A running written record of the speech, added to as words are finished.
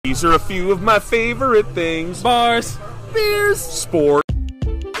These are a few of my favorite things. Bars. Beers. Sport.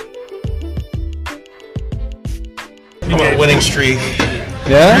 I'm on a winning streak.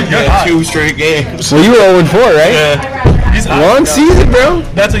 Yeah? Yeah, 2 straight games. Well, you were 0-4, right? Yeah. He's hot. Long season, bro.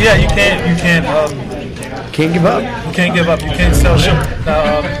 That's what, yeah. You can't Can't give up. You can't give up. You can't sell shit.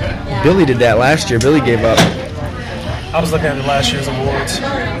 Billy did that last year. Billy gave up. I was looking at the last year's awards,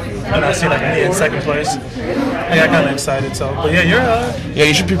 and I see like me in second place. I got kind of excited. So, but yeah, you're. Yeah,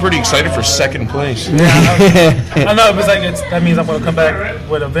 you should be pretty excited for second place. I know it was like that means I'm going to come back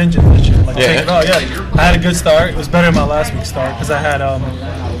with a vengeance this year. Like, take it all. Yeah, I had a good start. It was better than my last week's start because I had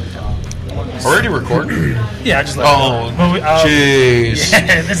Already recording? Yeah, I just like. Oh, jeez.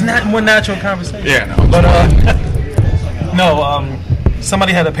 Yeah, it's not more natural conversation. Yeah, no. But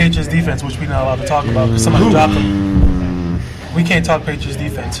somebody had a Patriots defense, which we're not allowed to talk about because somebody dropped them. We can't talk Patriots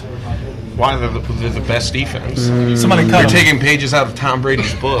defense. Why? They're the best defense. Somebody cut They're them. taking pages out of Tom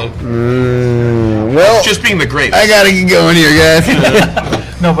Brady's book. Well, Just being the greatest. I gotta get going here, guys.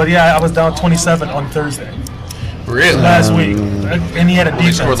 No, but yeah, I was down 27 on Thursday Really? last week, and he had a They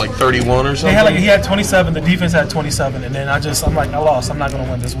defense. scored like 31 or something? He had 27. The defense had 27, and then I'm like, I lost. I'm not going to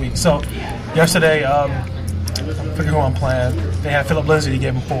win this week. So yesterday, I forget who I'm playing. They had Philip Lindsay. He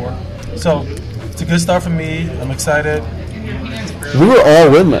gave him 4. So it's a good start for me. I'm excited. We were all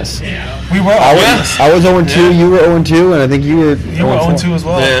winless. We were all winless. I was 0-2. You were 0-2, and I think you were. You were 0-2 as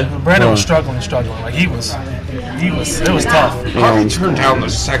well. Yeah. Brandon was struggling. Like it was tough. How did he turn down the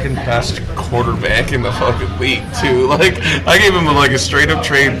second best quarterback in the fucking league, too? Like, I gave him a straight up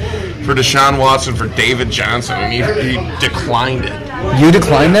trade for Deshaun Watson for David Johnson, and he declined it. You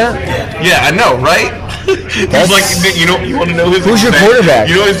declined that? Yeah, I know, right? He's like, you want to know his Who's your quarterback?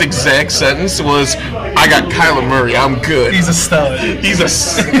 You know his exact sentence was, I got Kyler Murray, I'm good. He's a stud. He's a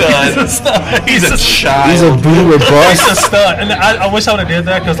stud. He's a child. He's a booty with He's a bust. stud. And I wish I would have did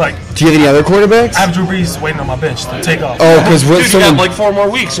that because like Do you have any other quarterbacks? I have Drew Brees waiting on my bench to take off. Oh, because Dude, you someone. got like 4 more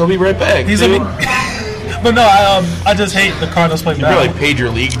weeks, he'll be right back. He's dude. But no, I just hate the Cardinals play You bad. probably paid your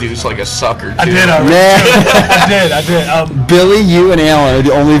league dues like a sucker, too. I did already. Nah. I did. Billy, you, and Alan are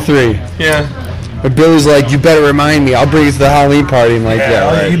the only 3. Yeah. But Billy's like, you better remind me. I'll bring it to the Halloween party. I'm like, yeah,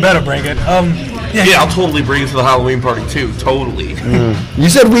 oh, right. you better bring it. Yeah, I'll totally bring it to the Halloween party, too. Totally. You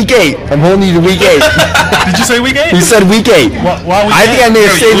said week 8. I'm holding you to week 8. Did you say week 8? You said week 8. Why week I think I may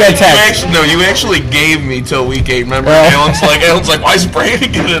have saved that text. You actually gave me till week 8. Remember? Oh. Alan's like, why is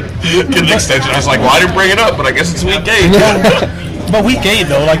Brandon get an extension? I was like, well, I didn't bring it up, but I guess it's week 8. But week 8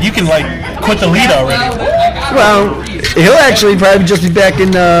 though, like you can like quit the lead already. Well, he'll actually probably just be back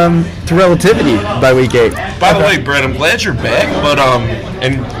in to relativity by week 8. By the way, Brett, I'm glad you're back, but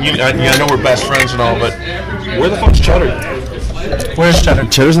and I know we're best friends and all, but where the fuck's Cheddar? Where's Cheddar?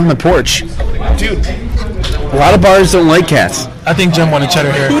 Cheddar's on the porch. Dude, A lot of bars don't like cats. I think Jim wanted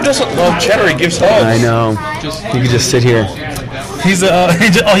Cheddar here. who doesn't love Cheddar? He gives hugs. I know. You could just sit here. He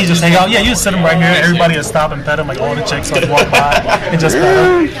just hang out. Yeah, you just sit him right here. Everybody will stop and pet him. Like all the chicks like walk by and just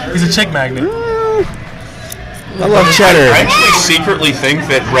pet him. He's a chick magnet. I love Cheddar. I actually secretly think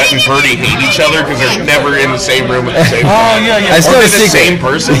that Brett and Purdy hate each other because they're never in the same room at the same Oh time. yeah. I still Are have they a the secret. same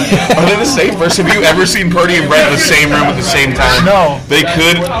person? Are they the same person? Have you ever seen Purdy and Brett in the same room at the same time? No. They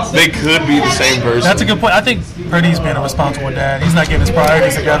could be the same person. That's a good point. I think Purdy's being a responsible dad. He's not getting his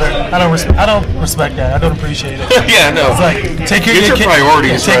priorities together. I don't respect that. I don't appreciate it. Yeah, no. It's like take care of Get your your kid.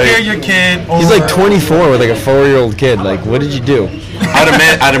 priorities Take care right. of your kid. He's like over- 24 with like a 4-year-old kid. Like, what did you do?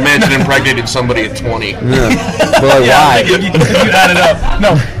 I'd imagine impregnated somebody at 20. But like, Yeah, why? if you add it up.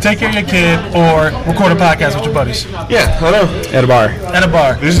 No, take care of your kid or record a podcast with your buddies Yeah, I know. At a bar. at a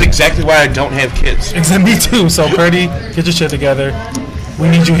bar. This is exactly why I don't have kids. It's me too. So Purdy, get your shit together. We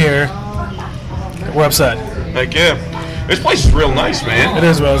need you here. We're upset. Like, yeah. This place is real nice, man. It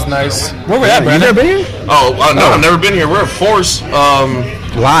is real. It's nice. Where we at, You never Brandon? been here? Oh, no, I've never been here. We're at Force.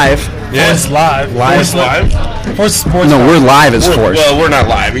 Live. Force Live. Live. Force Sports. No, we're live as Force. Well, we're not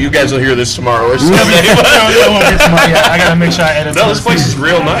live. You guys will hear this tomorrow or something. I gotta make sure I edit. No, this place is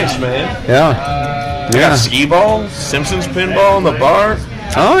real nice, man. Yeah. We Yeah. got skee ball, Simpsons pinball in the bar,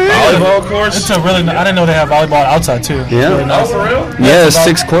 Oh, yeah. volleyball course. It's a really. I didn't know they have volleyball outside too. Yeah. Really nice. For real? Yeah, there's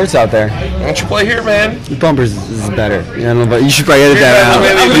 6 courts out there. Why don't you play here, man? Bumpers is better. Yeah, I don't know, but you should probably edit that Yeah, out.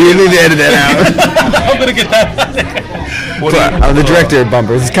 maybe- You need to edit that out. I'm gonna get that. What do you- I'm the director of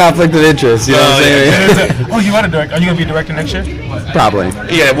Bumpers. It's conflict of interest. You know what I'm saying? Oh, you are a director. Are you gonna be a director next year? Probably.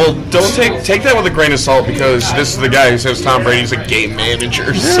 Yeah, well, don't take that with a grain of salt because this is the guy who says Tom Brady's a game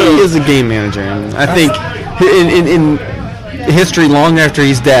manager. He So is a game manager. I think in history, long after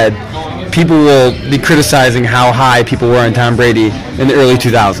he's dead, people will be criticizing how high people were on Tom Brady in the early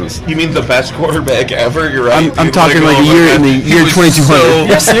 2000s. You mean the best quarterback ever? You're right. I'm talking like a year in the year 2200.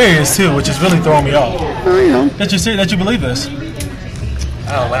 You're serious too, which is really throwing me off. You know. That you believe this.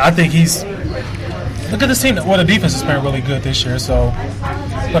 I think he's. Look at this team. Well, the defense has been really good this year. So,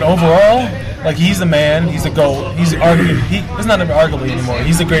 but overall, like he's the man. He's the GOAT. He's arguably. It's not even arguably anymore.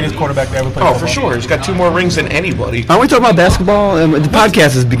 He's the greatest quarterback to ever play. Oh, for sure. He's got 2 more rings than anybody. Aren't we talking about basketball? The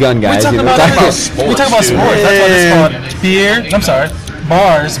podcast has begun, guys. We talk about sports. We talk about sports. That's why it's called beer. I'm sorry.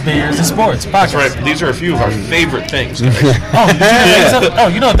 Bars, beers, and sports. Podcast. That's right. These are a few of our favorite things,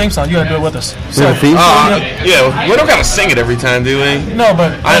 guys. You know the theme song. You gotta do it with us. So, yeah, we don't gotta sing it every time, do we? No,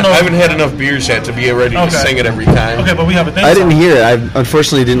 but I haven't had enough beers yet to be ready to sing it every time. Okay, but we have a theme song. I didn't hear it. I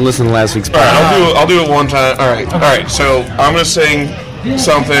unfortunately didn't listen to last week's podcast. All right, I'll do it one time. All right. So I'm gonna sing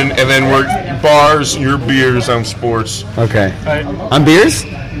something, and then we're bars, your beers, I'm sports. Okay. Right. On beers?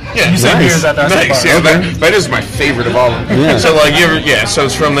 Yeah, you say beers at that. Nice. Yeah, that is my favorite of all of them. Yeah. So like so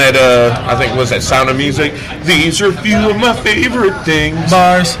it's from that I think was that Sound of Music. These are a few of my favorite things.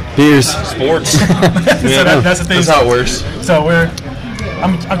 Bars, beers, sports. So that's the thing. That's how it works. So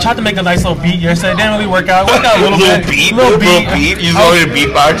I'm trying to make a nice little beat yesterday. Didn't really work out. Worked out a little bit. Little beat. You always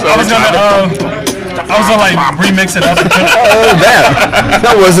beatbox. I was gonna like remix it up. Oh, bad.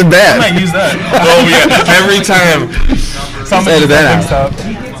 That wasn't bad. I might use that. Oh yeah, every time. So I'm gonna that out.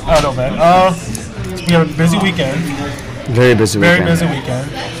 Oh no, man. We have a busy weekend. Very busy weekend. Very busy weekend.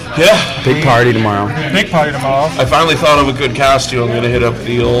 Yeah. Big party tomorrow. Big party tomorrow. I finally thought of a good costume. I'm going to hit up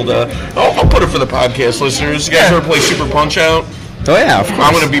the old... I'll put it for the podcast listeners. You guys ever play Super Punch-Out? Oh, yeah, of course.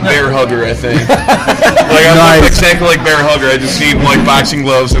 I'm going to be Bear Hugger, I think. I look exactly like Bear Hugger. I just need, boxing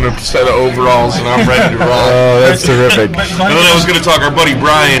gloves and a set of overalls, and I'm ready to roll. Oh, that's terrific. And then I was going to talk our buddy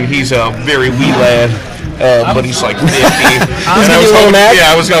Brian. He's a very wee lad. But he's like 50. I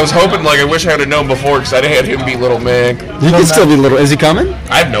was hoping, I wish I had known before because I'd had him be Little Mac. He could still be Little. Is he coming?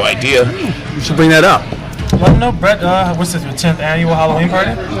 I have no idea. You should bring that up. Let him know, Brett. What's this? Your 10th annual Halloween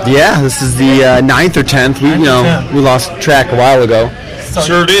party? Yeah, this is the 9th or 10th. We lost track a while ago.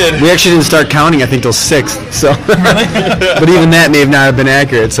 Sure did. We actually didn't start counting, I think, till 6th. So, really? But even that may have not have been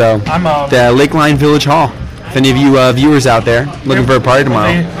accurate. So, I'm the Lakeline Village Hall. If any of you viewers out there looking for a party tomorrow.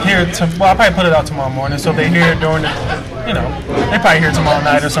 I'll probably put it out tomorrow morning. So if they hear it during they probably hear it tomorrow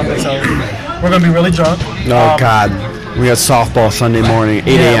night or something. So we're going to be really drunk. Oh, God. We got softball Sunday morning, 8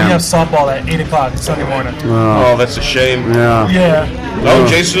 a.m. Yeah, we have softball at 8 o'clock Sunday morning. Oh, that's a shame. Yeah. Oh,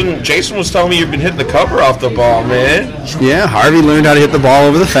 Jason was telling me you've been hitting the cover off the ball, man. Yeah, Harvey learned how to hit the ball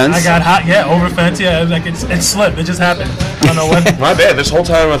over the fence. I got hot, over the fence, it slipped. It just happened. I don't know what. My bad. This whole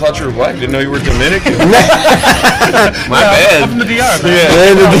time I thought you were black. Didn't know you were Dominican. My bad. I'm from the DR,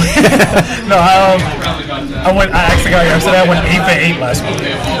 man. Yeah. I actually got yesterday. I went 8 for 8 last week.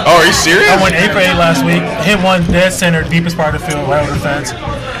 Oh, are you serious? I went 8 for 8 last week. Hit one dead center, deepest part of the field, right over the fence.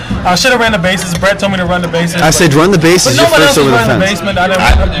 I should have ran the bases. Brett told me to run the bases. I said run the bases. But nobody else was over the running the fence. basement. I didn't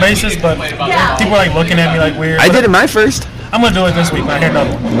run the bases, but people were looking at me weird. I did it my first. I'm gonna do it this week when I hear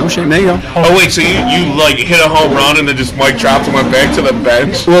another one. No shame. There you go. Oh wait, so you hit a home run and then just mic dropped and went back to the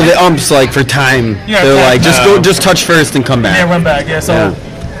bench? Well, the umps for time. Yeah, they're just touch first and come back. Yeah, run back. Yeah, so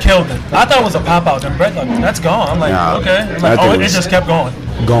killed it. I thought it was a pop out. Then Brett that's gone. I'm like, okay. I'm it just kept going.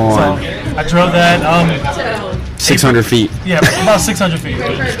 Gone. So I drove that 600 feet. Yeah, about 600 feet.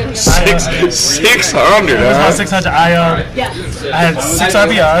 600. It was about 600. I had 6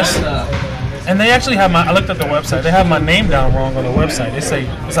 RBIs. And they actually have I looked at the website. They have my name down wrong on the website. They say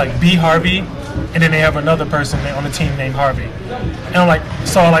it's like B Harvey, and then they have another person on the team named Harvey. And I'm like,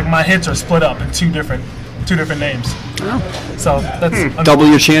 my hits are split up in two different names. Oh. So that's double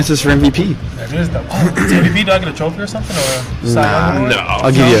your chances for MVP. That is double. MVP, do I get a trophy or something? No.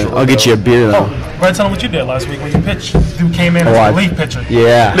 I'll get you a beer though. Brett, tell them what you did last week when you pitched. You came in as a relief pitcher.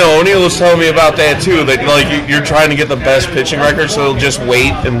 Yeah. No, O'Neill was telling me about that too. That you're trying to get the best pitching record, so just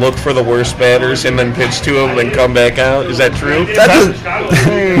wait and look for the worst batters and then pitch to them, and then come back out. Is that true?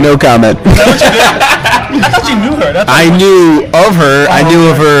 No comment. I thought you knew her. I knew of her. I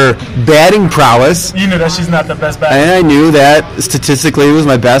knew of her batting prowess. You knew that she's not the best batter. And I knew that statistically it was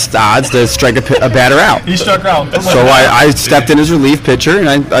my best odds to strike a batter out. You struck her out. So I stepped in as relief pitcher and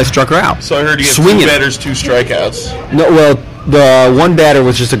I struck her out. So I heard you had 2 batters, 2 strikeouts. No, well, the one batter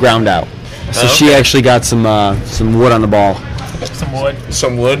was just a ground out. So she actually got some wood on the ball. Some wood.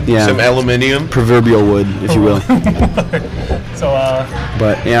 Some wood? Yeah. Some aluminium? Proverbial wood, if you will. So,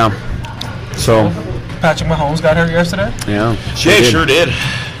 but, yeah. So. Patrick Mahomes got hurt yesterday? Yeah. Sure did.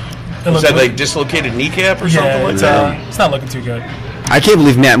 Was that dislocated kneecap or something like that? It's not looking too good. I can't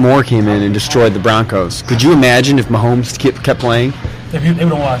believe Matt Moore came in and destroyed the Broncos. Could you imagine if Mahomes kept playing? They would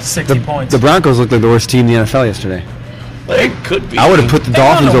have won 60 points. The Broncos looked like the worst team in the NFL yesterday. It could be. I would have put the They were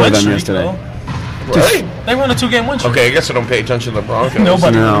on Dolphins a over win them streak, yesterday. though. Really? They were on a 2-game win streak. Okay, I guess I don't pay attention to the Broncos.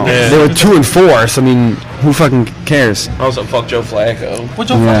 Nobody. No, Yeah. they were 2-4. So I mean, who fucking cares? Also, fuck Joe Flacco. What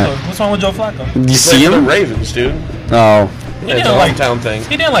Joe Yeah. Flacco? What's wrong with Joe Flacco? Do you He see played for the him? Ravens, dude. Oh, Yeah, it's a hometown thing.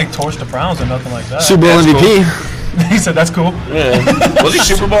 He didn't like torch the Browns or nothing like that. Super Bowl That's MVP. He said that's cool. Yeah. Was he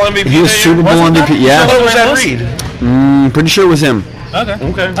Super Bowl MVP? He was that Super year? Bowl Wasn't MVP. that- Yeah, What was that Ramos? read? pretty sure it was him. Okay.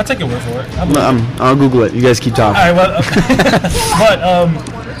 Okay. I'll take your word for it. I believe it. I'll Google it. You guys keep talking. All right, well, but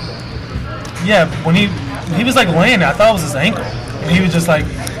yeah, when he was like laying there, I thought it was his ankle. And he was just like,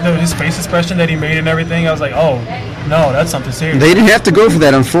 his face expression that he made and everything. I was like, oh no, that's something serious. They didn't have to go for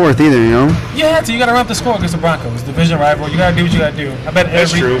that on 4th either, you know. You had to. You got to run up the score against the Broncos, division rival. You got to do what you got to do. I bet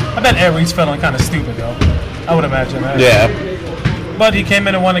That's true. Every's feeling kind of stupid though. I would imagine that. Yeah. But he came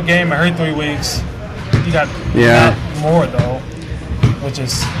in and won a game. I heard 3 weeks. He got Yeah. more though, which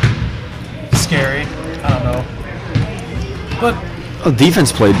is scary. I don't know. But Oh,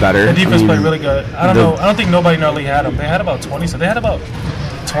 defense played better. the defense I mean, played really good. I don't the- know. I don't think nobody in our league had them. They had about 20. So they had about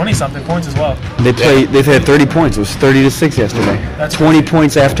 20-something points as well. They played. They've had 30 points. It was 30-6 yesterday. That's 20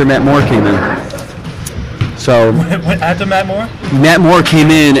 points after Matt Moore came in. So After Matt Moore, Matt Moore came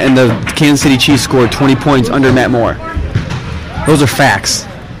in, and the Kansas City Chiefs scored 20 points under Matt Moore. Those are facts.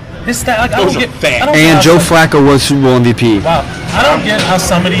 his stat. Like, I Those don't are get. facts. I don't get And how Joe some- Flacco was Super Bowl MVP. Wow, I don't get how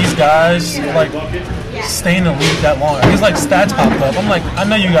some of these guys like stay in the league that long. He's like stats pop up. I'm like, I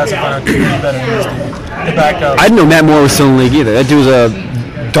know you guys are gonna do better than this dude. The backup. I didn't know Matt Moore was still in the league either. That dude was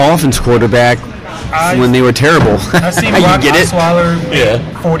a Dolphins quarterback when they were terrible. I've seen You Brock get it? Osweiler Yeah.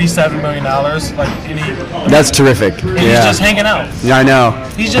 $47 million. Like, That's terrific. and he's Yeah. just hanging out. Yeah, I know.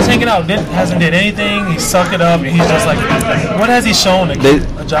 He's just hanging out. Hasn't did anything. He sucked it up, and he's just like, what has he shown to They- get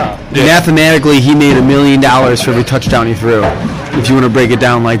a job? Yeah. Mathematically, he made $1 million for every touchdown he threw. If you want to break it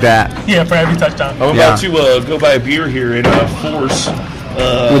down like that, Yeah, for every touchdown. I'm Yeah. about to go buy a beer here in Force.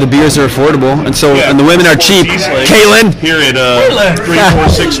 where the beers are affordable, and so Yeah, and the women are Force cheap. East Lake. Caitlin, Here at Caitlin.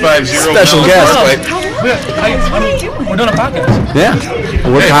 34650 Special guest. Parkway. We're doing a podcast. yeah,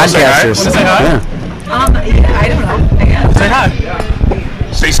 we're Hey, wanna say hi? podcasters. Wanna say hi? Yeah. I don't know. I guess. Say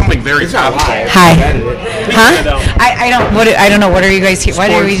hi. Say something very topical. Hi. Huh? I don't. I don't know. What are you guys here? What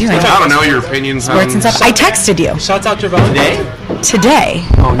are we doing? I don't know your opinions on Sports and stuff. I texted you Shouts out your today. today.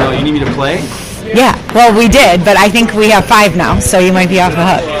 Oh no, you need me to play? Yeah. Well, we did, but I think we have 5 now, so you might be off the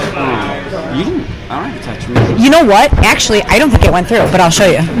hook. You can. I don't have to touch me. You know what? Actually, I don't think it went through, but I'll show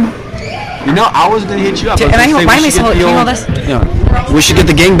you. You know, I was gonna hit you up. Dude, was and I gonna hope- say why we am I should so- get the can you old- hold this? Yeah, we should get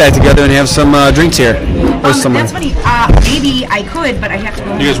the gang back together and have some drinks here or somewhere. That's funny. Maybe I could, but I have to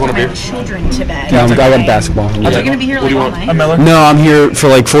go You guys want a my beer? children to bed. Yeah, I got basketball. Are you going to be here like all night? A Miller. No, I'm here for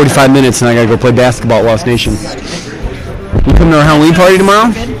like 45 minutes, and I gotta go play basketball at Lost Nation. You coming to our Halloween party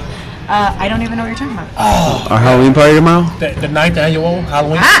tomorrow? I don't even know what you're talking about. Our Halloween party tomorrow? The 9th annual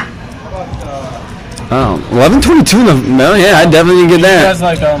Halloween. Ah! Oh, 11:22 in the no, yeah, I definitely didn't get You that. guys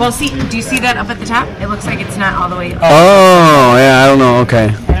like Well, see, do you see that up at the top? It looks like it's not all the way. Oh, yeah, I don't know.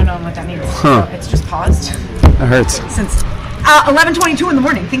 Okay, I don't know what that means. Huh. It's just paused that hurts. since 11:22 in the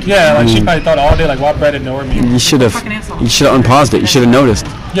morning. Thank you. Yeah, like she probably thought all day, like, why Brad ignore me? You should have. Fucking asshole. You should have unpaused it. You should have noticed.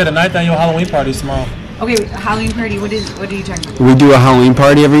 Yeah, the 9th annual Halloween party is tomorrow. Okay, Halloween party. What are you talking about? We do a Halloween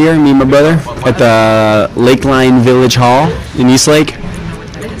party every year, me and my brother, at the Lakeline Village Hall in Eastlake.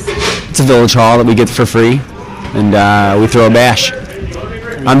 It's a village hall that we get for free, and we throw a bash.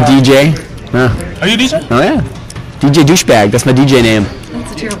 I'm DJ. Yeah. Are you DJ? Oh yeah, DJ Douchebag. That's my DJ name.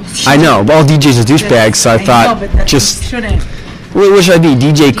 That's a terrible. I know. All DJs are douchebags, so I know, thought but that just shouldn't. what should I be?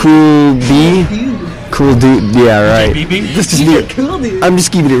 DJ Cool B? Cool dude. Yeah, right. BB? Just be, Cool dude. I'm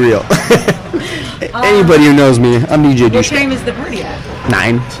just keeping it real. Anybody who knows me, I'm DJ What Douchebag. time is the party at?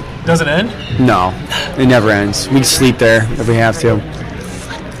 9. Does it end? No, it never ends. We can sleep there if we have to.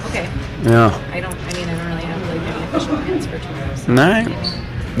 Okay. Yeah. I don't really have like any official plans for tomorrow. So.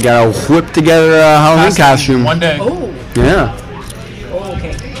 Alright. Gotta whip together a Halloween costume. One day. Oh. Yeah. Oh,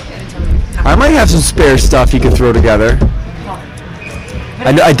 okay. I might have some spare stuff you could throw together.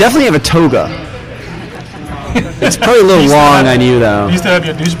 I definitely have a toga. It's probably a little long on you though. You still have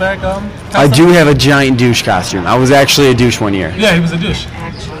your douchebag I costume? do have a giant douche costume. I was actually a douche one year. Yeah, he was a douche.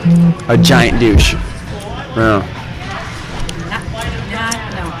 Actually, A giant douche. Yeah. no.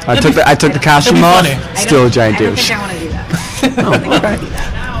 I took the costume It'd be off. funny. Still a giant I don't douche. think I want to do that. I don't think I want to do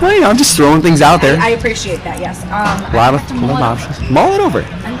that. Well, you know, I'm just throwing things out there. I appreciate that. Yes. A lot of options. Mull it over.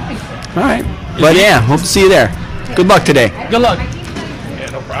 All right. But yeah, hope to see you there. Good luck today. Good luck.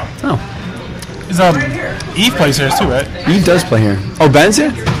 Oh, Is Eve plays here too, right? he does play here. Oh, Ben's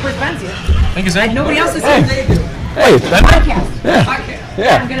here? Where's Ben's here? I think he's here. Nobody else is here. Hey, Podcast.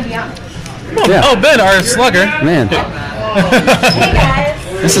 Yeah. gonna be on. Yeah. Oh, Ben, our slugger. Man, Hey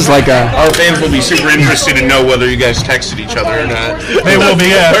guys. this is like a. Our fans will be super interested to know whether you guys texted each other or not. They will be,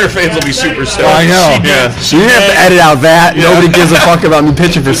 yeah. Our fans will be super stoked. I know. Yeah. You didn't have to edit out that. Nobody gives a fuck about me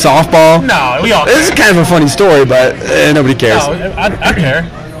pitching for softball. No, we all This is care. kind of a funny story, but nobody cares. No, I care.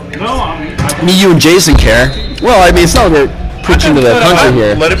 Me, you, and Jason care. Well, I mean, it's not like we're preaching to the country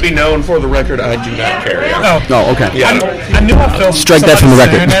here. Let it be known for the record, I do not care. Oh, No, okay. Yeah. I knew I felt Strike that from the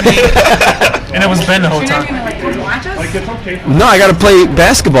somebody record. staring at me, and it was Ben the whole You're not time. gonna like come watch us? No, I got to play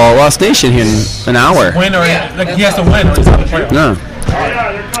basketball at Lost Nation here in an hour. Win or like he has to win or he's out of the playoffs. No.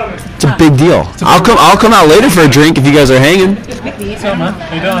 It's a big deal. I'll come out later for a drink if you guys are hanging. So, man,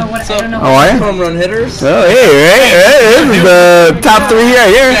 how you doing? I don't know. Oh, are you? Home run hitters. Oh, hey, this is the top 3 right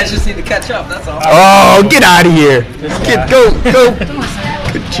You here. guys just need to catch up. That's all. Oh, get out of here. Go.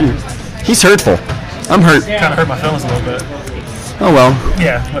 Good you. He's hurtful. I'm hurt. Kind of hurt my feelings a little bit. Oh, well.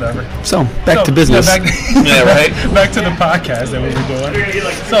 Yeah, whatever. So, back So, to business. Yeah, back, Yeah, right? back to the podcast that we were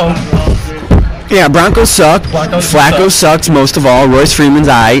doing. So, Yeah, Broncos suck. Broncos Flacco suck. sucks most of all. Royce Freeman's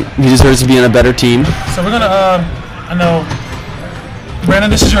aight. He deserves to be on a better team. so we're gonna. I know, Brandon,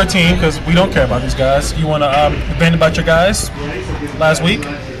 this is your team because we don't care about these guys. You want to vent about your guys last week?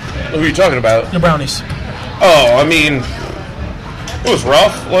 Who are you talking about? Your Brownies. Oh, I mean, it was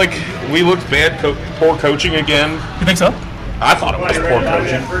rough. Like, we looked bad, poor coaching again. You think so? I thought it was poor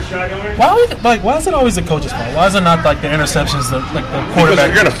coaching. Why is it always the coach's fault? Why is it not like the interceptions, the Because quarterback?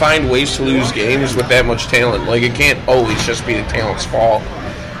 you're going to find ways to lose games with that much talent. Like, it can't always just be the talent's fault.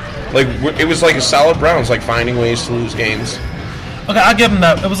 Like, it was like a solid Browns, like, finding ways to lose games. Okay, I give him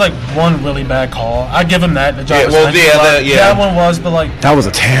that. It was like one really bad call. I give him that. The Yeah, well, that one was, but like That was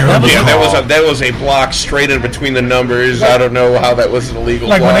a terrible Yeah, call. that was a block straight in between the numbers. I don't know how that was an illegal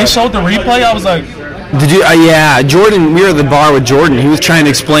like block. when they showed the replay, I was like, Did you? Yeah, Jordan. We were at the bar with Jordan. He was trying to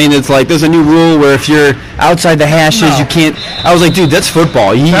explain it's like there's a new rule where if you're outside the hashes, No. you can't. I was like, dude, that's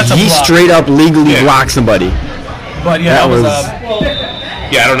football. He That's a block. straight up legally Yeah. blocked somebody. but yeah, That that was. was-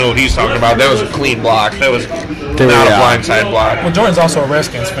 Yeah, I don't know what he's talking about. That was a clean block. That was They not were, a blindside block. well, Jordan's also a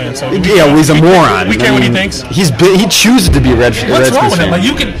Redskins fan, so Yeah, well, he's a moron. we care I what he mean, thinks. He chooses to be a What's Redskins wrong with him? fan. Like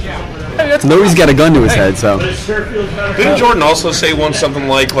you can. Hey, that's Nobody's got a gun to his head, so. Didn't Jordan also say once something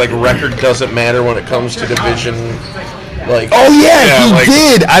like record doesn't matter when it comes to division? Like, Oh yeah, he like-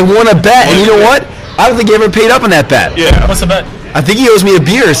 did. I won a bet, and you know what? I don't think he ever paid up on that bet. Yeah. What's the bet? I think he owes me a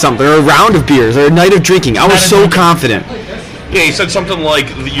beer or something, or a round of beers, or a night of drinking. I was Night of so drinking. confident. Yeah, he said something like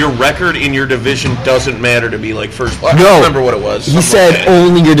your record in your division doesn't matter to be like first. I No, don't remember what it was. He Something said like that.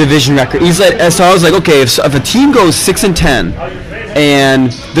 only your division record. He said, so I was like, okay, if a team goes 6-10,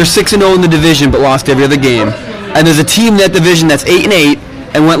 and they're 6-0 in the division but lost every other game, and there's a team in that division that's 8-8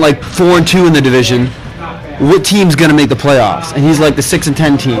 and went like 4-2 in the division, what team's gonna make the playoffs? And he's like the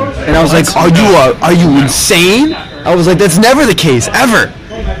 6-10 team, and I was like, are you insane? I was like, that's never the case ever.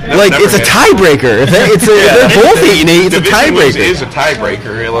 Like never it's a happened. tiebreaker. If they're both 8-8, it's a Division was- tiebreaker. is a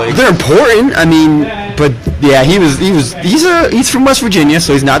tiebreaker. Like, They're important. I mean, but yeah, he's from West Virginia,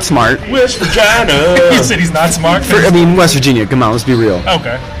 so he's not smart. West He Virginia. said he's not smart. I mean, West Virginia. Come on, let's be real.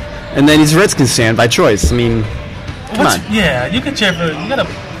 Okay. And then he's a Redskins fan by choice. I mean, come on. Yeah, you can cheer for.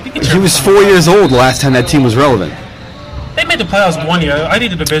 You can cheer He for was someone. 4 years old the last time that team was relevant. They made the playoffs one year. I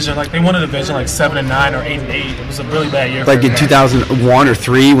did the division. Like they won a division like 7-9 or 8-8. It was a really bad year. Like for in them. 2001 or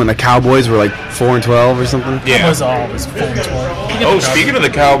 3 when the Cowboys were like 4-12 or something. It Yeah. was always 4-12. Oh, speaking of the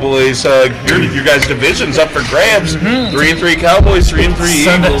Cowboys, your guys' division's up for grabs. Mm-hmm. 3-3 Cowboys, 3-3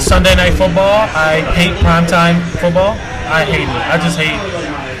 Eagles. Sunday night football. I hate primetime football. I hate it. I just hate.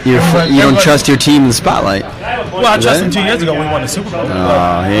 You don't everybody- trust your team in the spotlight. Well, I trust them 2 years ago. We won the Super Bowl. But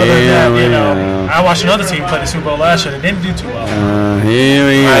other than yeah, that, you know, yeah. I watched another team play the Super Bowl last year. They didn't do too well. Here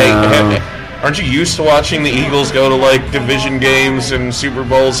we go. Aren't you used to watching the Eagles go to like division games and Super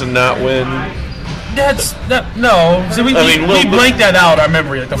Bowls and not win? No. So we I mean, we blanked that out our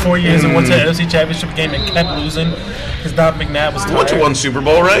memory. Like the 4 years and went to the NFC Championship game and kept losing because Don McNabb was They went to tired. one Super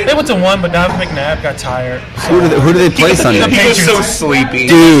Bowl, right? They went to one, but Don McNabb got tired. So. Who do they play Sunday? He was so sleepy.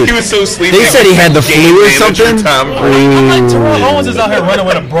 Dude, he was so sleepy. they said he had the Game flu or manager something? Tom I'm like, Terrell Owens is out here running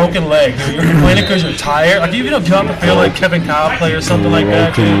with a broken leg. Dude. You're complaining because you're tired. Like, you don't get off the field like Kevin Cobb play or something like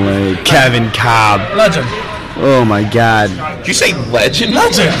that. Broken Dude. leg. Kevin Cobb. Legend. Oh my God. Did you say legend?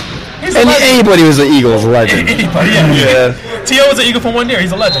 Legend. He's a And legend. anybody who's an Eagles legend. Anybody, yeah. Yeah. T.O. was an Eagle for 1 year.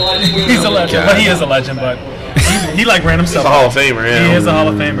 He's a legend. He's a legend. But he is a legend, but he like ran himself He's a Hall out. of Famer, yeah. He is a Hall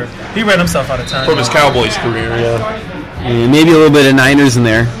of Famer. He ran himself out of time. From his Cowboys career, yeah. And maybe a little bit of Niners in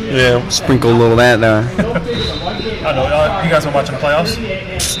there. Yeah. Sprinkle a little of that there. I know. You guys been watching playoffs?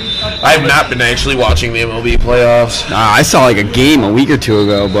 I have not been actually watching the MLB playoffs. I saw like a game a week or two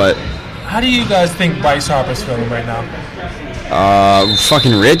ago, but How do you guys think Bryce Harper's feeling right now?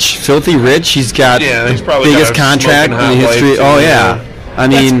 fucking rich, filthy rich. He's got Yeah, he's the probably biggest got a contract in smoking the hot history. wife, too, Oh yeah. yeah. I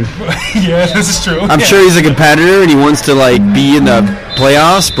mean, Yeah, this is true. I'm sure he's a competitor and he wants to like be in the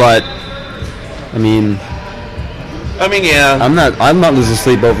playoffs, but I mean, yeah. I'm not losing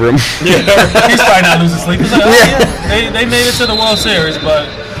sleep over him. He's probably not losing sleep. He's like, they made it to the World Series, but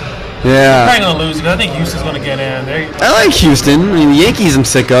Yeah. probably gonna lose because I think Houston's gonna get in. I like Houston. I mean, the Yankees I'm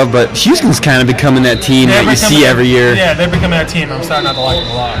sick of, but Houston's kind of becoming that team that you see every year. Yeah, they're becoming that team. I'm starting not to like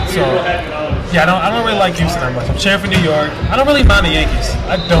them a lot. So, yeah, I don't really like Houston that much. I'm cheering for New York. I don't really mind the Yankees.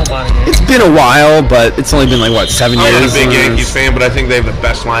 I don't mind the Yankees. It's been a while, but it's only been like, what, 7 I'm years? not a big Yankees fan, but I think they have the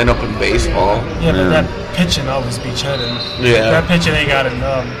best lineup in baseball. Yeah, but that pitching always be chilling. Yeah. That pitching ain't got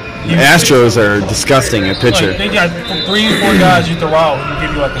enough. Astros are disgusting at pitcher. Like, they got 3 or 4 guys you throw out who can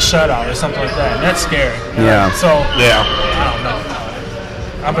give you like a shutout or something like that. And that's scary. Yeah. So, Yeah. I don't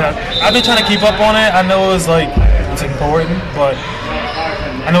know. I've been trying to keep up on it. I know it's important, but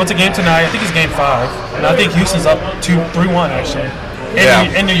I know it's a game tonight. I think it's game 5. And I think Houston's up 3-1 actually.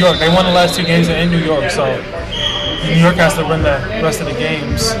 In New York. They won the last 2 games in New York, so New York has to win the rest of the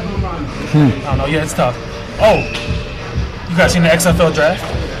games. I don't know. Yeah, it's tough. Oh, you guys seen the XFL draft?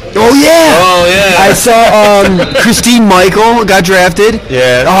 Oh, yeah! Oh, yeah. I saw Christine Michael got drafted.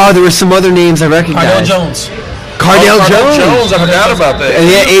 Yeah. Oh, there were some other names I Cardell recognized. Jones. Cardell Jones. I forgot about that. And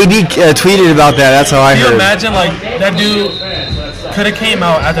yeah, AB tweeted about that. That's how I Can you heard. imagine, like, that dude could have came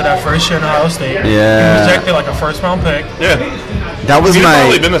out after that first year in Ohio State. Yeah. He rejected, like, a first-round pick. Yeah. That was He'd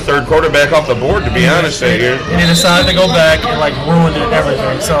probably my. been the 3rd quarterback off the board, to be honest with you. And he decided to go back and, like, ruin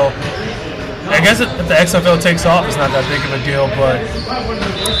everything. So, I guess if the XFL takes off, it's not that big of a deal, but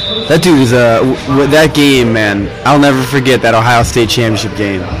That dude is that game, man. I'll never forget that Ohio State championship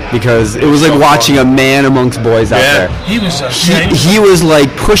game because it was like So watching fun. a man amongst boys out Yeah. there. he was just... He was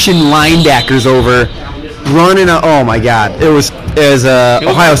like pushing linebackers over, running. Oh my God! It was as a He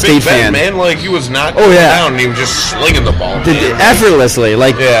looked Ohio like Big State Ben, fan. man, like he was not Oh, going yeah. down, and he was just slinging the ball. man. Effortlessly,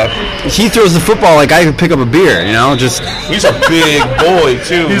 like Yeah. he throws the football like I could pick up a beer. You know, just He's a big boy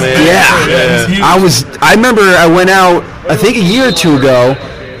too, man. yeah. He's huge. I remember I went out I think a year or two ago,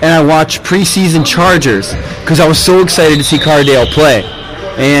 and I watched preseason Chargers because I was so excited to see Cardale play.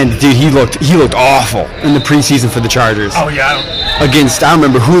 And dude, he looked awful in the preseason for the Chargers. Oh, yeah. I don't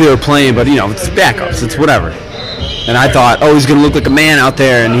remember who they were playing, but it's backups, it's whatever. And I thought, oh, he's gonna look like a man out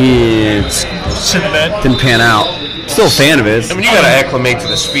there, and he Shit, man. didn't pan out. Still a fan of his. I mean, you got to acclimate to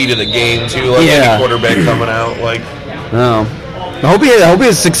the speed of the game too. Like Yeah. any quarterback coming out, like Oh. I hope he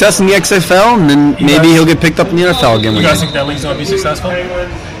has success in the XFL, and then maybe he'll get picked up in the NFL again. You guys think that league's going to be successful?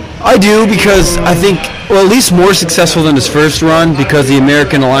 I do because I think, well, at least more successful than his first run because the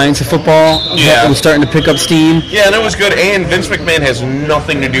American Alliance of Football was starting to pick up steam. yeah, and it was good. And Vince McMahon has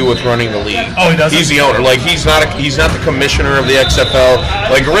nothing to do with running the league. Oh, he doesn't? He's the owner. Like he's not the commissioner of the XFL.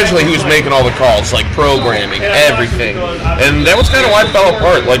 Like originally he was making all the calls, like programming, everything, and that was kind of why it fell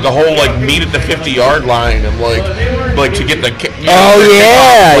apart. Like the whole like meet at the 50-yard line and like to get the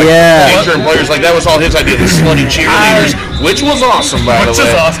injuring players. Like that was all his idea. The slutty cheerleaders, which was awesome by the Which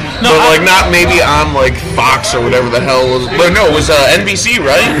way. is awesome. No, but like not maybe on like Fox or whatever the hell was. But no, it was NBC,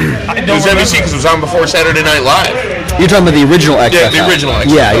 right? It was NBC because it was on before Saturday Night Live. You're talking about the original XFL. Yeah, the original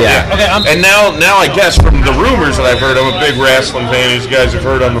XFL. Yeah. Okay, and now I guess from the rumors that I've heard, I'm a big wrestling fan, as you guys have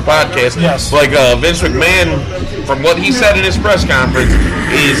heard on the podcast. Yes. Like Vince McMahon, from what he said in his press conference,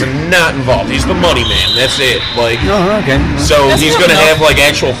 is not involved. He's the money man. That's it. Like. Oh, okay. So That's he's good going to enough. have like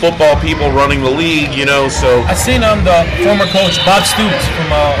actual football people running the league, So I seen the former coach Bob Stoops from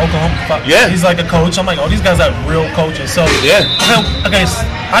Oklahoma. Yeah. He's like a coach. I'm like, oh, these guys are real coaches. So Yeah. Okay.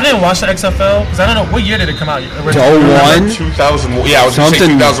 I didn't watch the XFL because I don't know what year did it come out originally. 01? 2001. Yeah, I was going to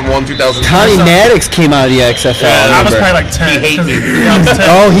say Something- 2001, 2002. Tommy Maddox came out of the XFL. Yeah, I was remember. probably like 10. He hate me. Yeah, I was 10.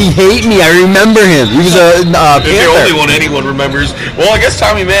 Oh, he hate me. I remember him. He was a It's the only Panther. one anyone remembers. Well, I guess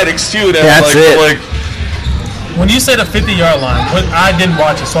Tommy Maddox too. That's it. Like, When you say the 50-yard line, I didn't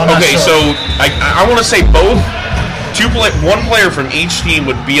watch it, so I'm not okay, sure. so I want to say both. One player from each team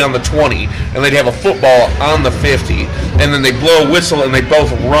would be on the 20, and they'd have a football on the 50, and then they blow a whistle, and they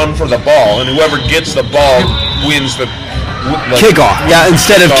both run for the ball, and whoever gets the ball wins the Kickoff. Yeah,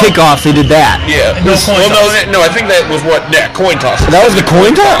 instead of kickoff, they did that. Yeah. No coin toss. No, I think that was coin toss. That was the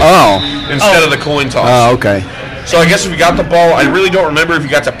coin toss? Oh. Instead of the coin toss. Oh, okay. So I guess if you got the ball, I really don't remember if you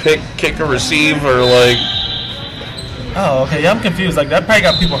got to pick, kick, or receive, or like. Oh, okay. Yeah, I'm confused. Like that probably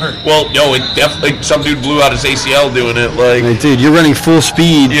got people hurt. Well, no, it definitely. Some dude blew out his ACL doing it. Like, Like, dude, you're running full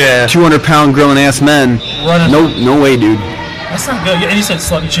speed. Yeah. 200-pound grown-ass men. Running. No way, dude. That's not good. And you said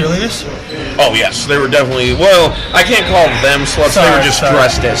slutty cheerleaders? oh yes, they were definitely. Well, I can't call them sluts. They were just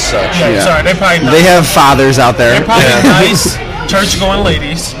dressed as such. Yeah, Yeah. sorry. They're probably nice. They have fathers out there. They're probably Yeah. nice church-going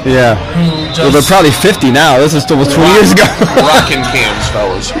ladies Yeah. who just. Well, they're probably 50 now. This was 20 years ago. Rockin' cans,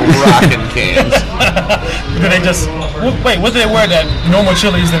 fellas. Rockin' cans. They just. Wait, what did they wear that normal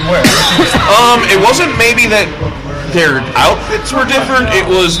cheerleaders didn't wear? It wasn't maybe that their outfits were different. It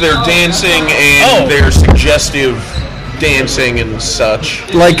was their dancing and Oh. their suggestive dancing and such.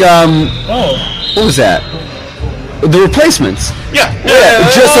 Like, Oh. what was that? The Replacements. Yeah. Yeah,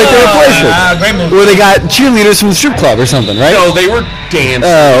 just like the Replacements. Great movie. Where they got cheerleaders from the strip club or something, right? No, they were dancing.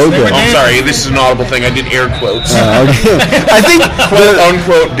 Oh, They were okay. I'm sorry, this is an audible thing. I did air quotes. Okay. I think Quote the,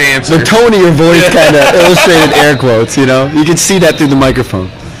 unquote dancers. the tone of your voice kind of illustrated air quotes, you know? You could see that through the microphone.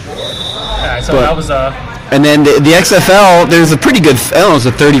 Alright, so But- that was And then the XFL, there's a pretty good, I don't know, it's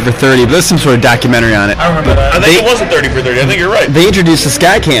a 30 for 30, but there's some sort of documentary on it. I remember I that. think it wasn't 30 for 30. I think you're right. They introduced the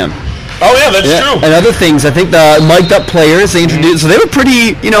Skycam. Oh, yeah, that's Yeah. true. And other things, I think the mic'd up players, they introduced, so they were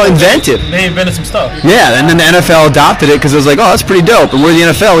pretty, inventive. They invented some stuff. Yeah, and then the NFL adopted it because it was like, oh, that's pretty dope. And we're the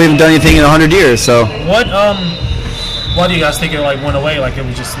NFL, we haven't done anything in 100 years, so. Why do you guys think it went away? Like it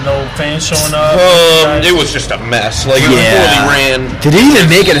was just no fans showing up? It was just a mess. Like, it was Yeah. poorly ran. Did it even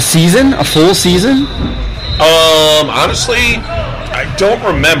make it a season? A full season? Honestly, I don't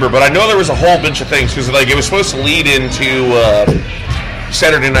remember, but I know there was a whole bunch of things because like it was supposed to lead into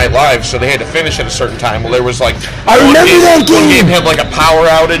Saturday Night Live, so they had to finish at a certain time. Well, there was like I remember that One game. game had like a power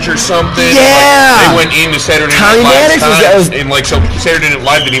outage or something. Yeah. Like, they went into Saturday Tommy Night Live Maddox was- that was- and like so Saturday Night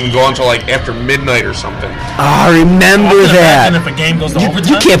Live didn't even go until like after midnight or something. Oh, I remember I can that. imagine if a game goes to You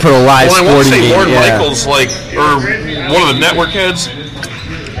overtime. can't put a live Well, I want to sporting say game. Lorne Yeah. Michaels, like, or one of the network heads,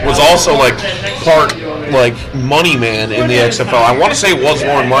 was also like part like money man in the XFL. I want to say it was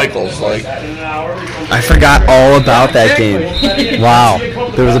Lorne Michaels. Like, I forgot all about that game. Wow.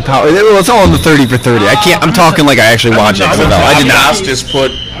 There was a power. Well, it's all in the 30 for 30. I'm talking like I actually watched it. So no, I did not. Just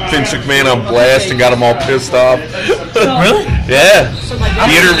put Vince McMahon on blast and got him all pissed off. Really? Yeah,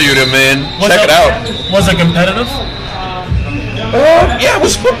 he interviewed him, man. Check it out. Was it competitive? Yeah, it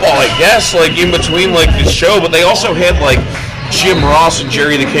was football, I guess. Like in between like the show, but they also had like Jim Ross and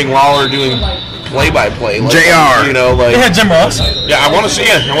Jerry the King Lawler doing play-by-play. Like, JR. You know, like They had Jim Ross. yeah, I want to say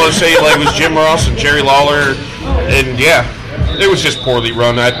like it was Jim Ross and Jerry Lawler, and yeah, it was just poorly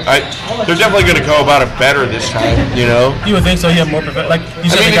run. They're definitely going to go about it better this time. You know. You would think so. You have more like you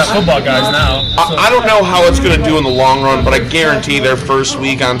said, mean, they got it's- football guys now. So. I don't know how it's going to do in the long run, but I guarantee their first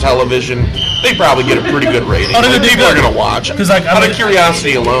week on television, they probably get a pretty good rating. Oh, they're Like, gonna do people are good. going to watch. 'Cause, like, out I'm- of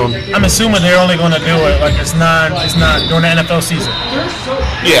curiosity alone. I'm assuming they're only going to do it like it's not during the NFL season.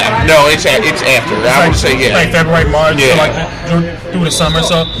 Yeah, no, it's after. I would say yeah. Like February, March, Yeah. so like through the summer.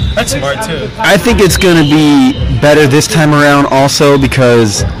 So that's smart too. I think it's going to be better this time around also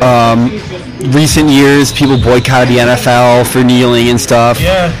because recent years people boycotted the NFL for kneeling and stuff.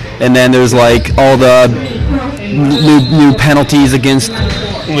 Yeah. And then there's like all the new penalties against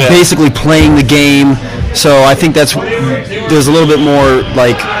basically playing the game. So I think there's a little bit more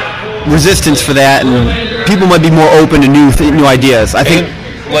like resistance for that, and people might be more open to new ideas. I think. And,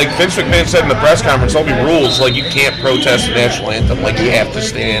 like Vince McMahon said in the press conference, there'll be rules. Like you can't protest the national anthem. Like you have to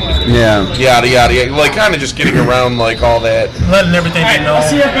stand. Yeah. Yada yada yada. Like kind of just getting around like all that. Letting everything be known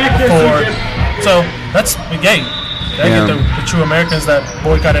before. So that's the game. They Yeah. get the true Americans that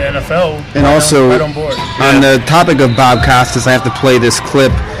boycotted NFL. And also, right on board. on the topic of Bob Costas, I have to play this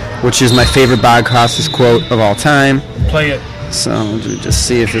clip, which is my favorite Bob Costas quote of all time. Play it. So just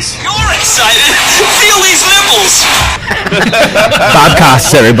see if this. You're excited. Feel these nipples. Bob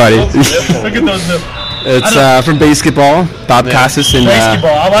Costas, everybody. Look at those. It's from Basketball. Bob Costas and.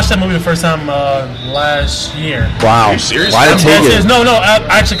 Basketball. I watched that movie the first time last year. Wow. Are you serious? Why did it take it? No,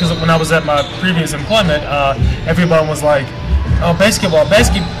 actually, because when I was at my previous employment, everyone was like, "Oh, basketball."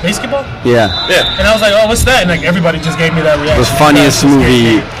 Yeah. Yeah. And I was like, "Oh, what's that?" And like everybody just gave me that reaction. The funniest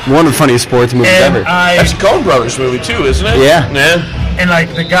movie, one of the funniest sports movies And ever. That's a Coen Brothers movie too, isn't it? Yeah. Yeah. and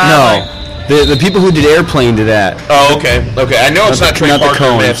like the guy, No. like, The people who did Airplane did that. Oh, okay. Okay. I know it's not Trey not the Parker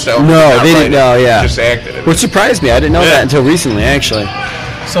and Coens. Matt Stone. No, Not they right. didn't. No, yeah. Just acted it. Which surprised me. I didn't know Yeah. that until recently, actually.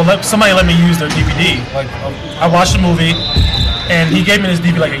 so somebody let me use their DVD. Like I watched the movie, and he gave me this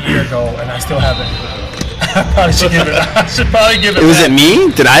DVD like a year ago, and I still haven't. I probably should give it. I should probably give it. Was back. it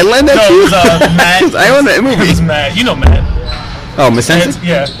me? Did I lend that No, to it you? was Matt. I own that It movie. was Matt. You know Matt. Oh, Masense?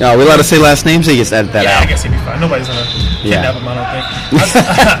 Yeah. No, we allowed to say last names, so you just edit that Yeah, out. I guess he'd be fine. Nobody's gonna Yeah. kidnap him, I don't think.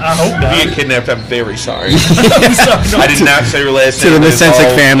 I hope not. Being kidnapped, I'm very sorry. I'm sorry, no. I did not say your last To name. the It's Masensic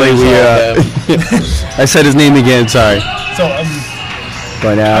all- family, it's we all them. I said his name again. Sorry, So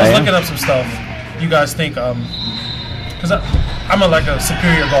but I was yeah. looking up some stuff. You guys think because I'm like a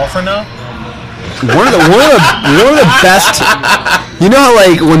superior golfer now. One of the best. You know how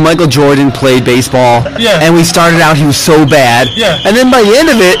like when Michael Jordan played baseball, Yeah. and we started out, he was so bad, Yeah. and then by the end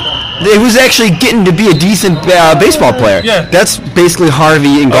of it, it was actually getting to be a decent baseball player. Yeah. That's basically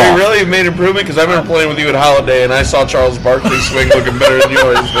Harvey in Oh, golf. you really have made improvement? Because I've been playing with you at Holiday, and I saw Charles Barkley swing looking better than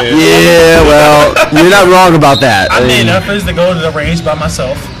yours, man. Yeah, well, you're not wrong about that. I made efforts to go to the range by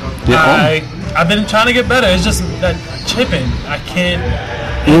myself. Yeah. I've been trying to get better. It's just that chipping. I can't.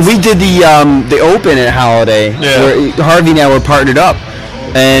 When we did the Open at Holiday, Yeah. where Harvey and I were partnered up,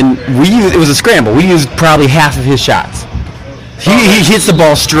 and it was a scramble. We used probably half of his shots. He hits the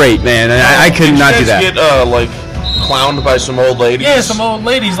ball straight, man. And I could not do that. Did you guys get like clowned by some old ladies? Yeah, some old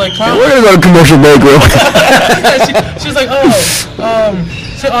ladies like We're gonna go to commercial break, real quick. she's like,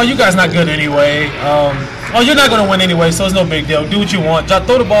 oh, you guys not good anyway. You're not gonna win anyway, so it's no big deal. Do what you want.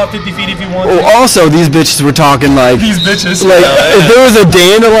 Throw the ball 50 feet if you want. Oh, also, these bitches were talking like, These bitches. like if there was a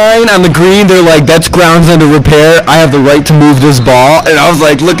dandelion on the green, they're like, that's grounds under repair. I have the right to move this ball. And I was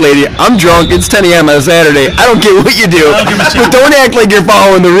like, look, lady, I'm drunk. It's 10 a.m. on a Saturday. I don't care what you do, I don't give a shit. but don't act like you're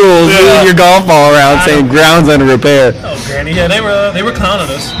following the rules. Moving your golf ball around saying grounds under repair. Oh, Granny. Yeah, they were clowning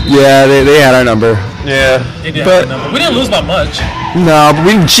us. Yeah, they had our number. Yeah. They did But- have the number. We didn't lose by much. No, but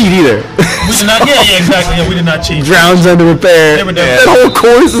we didn't cheat either. We did not. Yeah, exactly. Yeah, we did not cheat. Grounds under repair. They were doing- That whole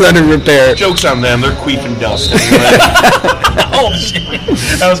course is under repair. Joke's on them. They're queefing dust. Oh shit,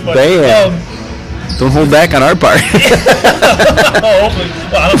 that was funny. Damn. Don't hold back on our part. Hopefully,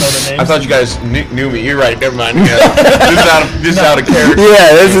 well, I don't know the names. I thought you guys knew me. You're right. Never mind. Yeah. This is out of character.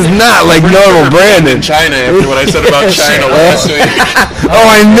 Yeah, this is not like normal In Brandon. China, after what I said about China last week. Oh,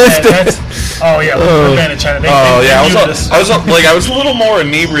 I missed it. We're banned in China. Oh yeah, I muted us. was a little more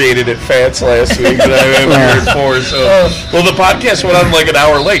inebriated at Fats last week than I have been before. So, well, the podcast went on like an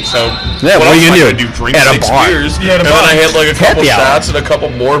hour late. So, Yeah, what are you else am I gonna do? Drink At a 6 bar. beers, Yeah, at a and then bar. I had like a couple Happy hour. shots and a couple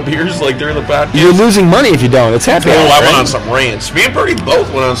more beers like during the podcast. You're losing money if you don't. It's happy Oh, hour, I went right? on some rants. Me and Birdie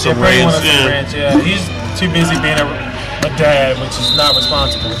both went on some Brady rants. went on some rants, yeah. He's too busy being a dad, which is not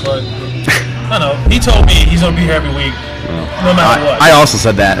responsible. But I don't know. He told me he's gonna be here every week, no matter what. I also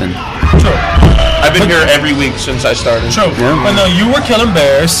said that. And True. I've been here every week since I started. True. Yeah. But no, you were killing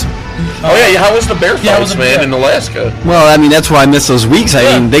bears. Oh yeah, how was the bear Yeah, fights, it was man, yeah. in Alaska? well, I mean, that's why I miss those weeks. I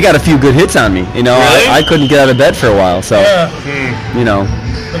Yeah. mean, they got a few good hits on me. You know, Really? I couldn't get out of bed for a while. So, Yeah. you know.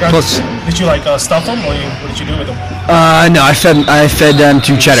 Like, Plus- did you like stuff them, or what did you do with them? No, I fed them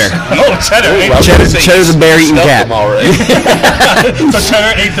to Cheddar. Oh, cheddar. Ooh, I was Cheddar- gonna say Cheddar's you a bear-eating stuffed cat. them already. So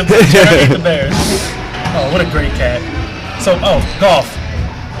cheddar ate the bears. Oh, what a great cat. So, golf.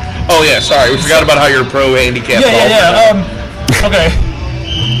 Oh yeah, sorry, we forgot about how you're a pro handicap golfer. Yeah. Okay.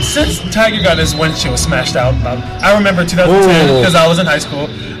 Since Tiger got his windshield smashed out, I remember 2010 Ooh. because I was in high school.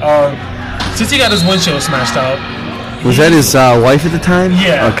 Since he got his windshield smashed out, Was that his wife at the time?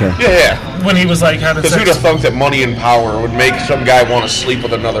 Yeah. Okay. Yeah. when he was like having Because sex. who'd have thunk that money and power would make some guy want to sleep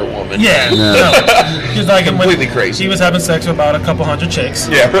with another woman? Yeah. No. He's like Completely crazy. He was having sex with about a couple hundred chicks.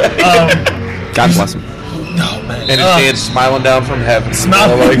 Yeah, right. God bless him. Oh man. And his dad's smiling down from heaven.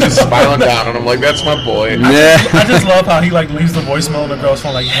 Smiling. You know, like just smiling down, and I'm like, that's my boy. Yeah. I just love how he like leaves the voicemail on the girl's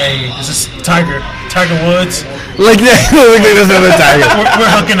phone like, "Hey, this is Tiger Woods. Like that. Look at this other tiger.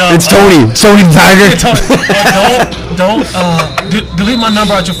 We're hooking up. It's Tony. Tony the Tiger. Don't delete my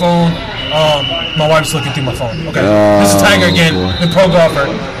number out your phone. My wife's looking through my phone. Okay, this is Tiger again, the pro golfer,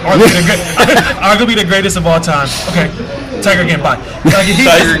 arguably the greatest of all time. Okay, Tiger again. Bye. Like,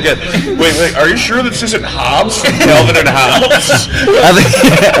 Tiger again. Wait, are you sure this isn't Hobbs from Calvin and Hobbs?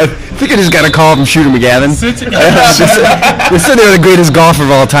 I think I just got a call from Shooter McGavin. They said they were the greatest golfer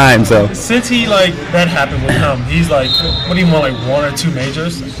of all time. So. Since he like that happened with him, he's like, what do you want, like 1 or 2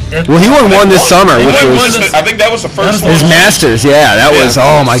 majors? Well, he won one this summer, He which won was one this- I think that was the first one. his Masters. Yeah, that was.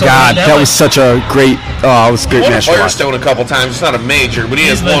 Oh my So God, that that was- was such a great. Oh, it was a great He won a match to watch. Firestone a couple times. It's not a major, but he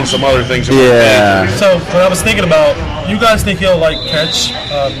has He's like- won some other things. that were Yeah. majors. So what I was thinking about, you guys think he'll like catch?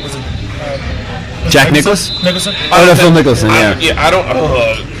 Was it Jack Nicholson? Nicholson. Oh, no, Phil Nicholson. I Yeah.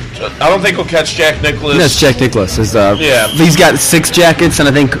 don't think he'll catch Jack Nicklaus. That's Jack Nicklaus. Yeah. He's got 6 jackets, and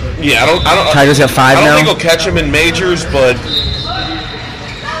I think Yeah, I don't. Tiger's got 5 I don't now. think he'll catch him in majors, but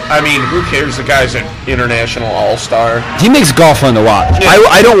I mean, who cares? The guy's an international all-star. he makes golf fun to watch. Yeah.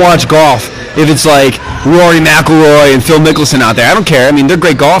 I don't watch golf if it's like Rory McIlroy and Phil Mickelson out there. I don't care. I mean, they're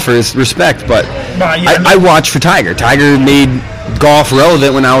great golfers, respect, but Nah, yeah, I watch for Tiger. Tiger made golf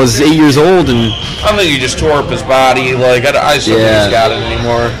relevant when I was 8 years old, and I think he just tore up his body. Like, I still think he's got it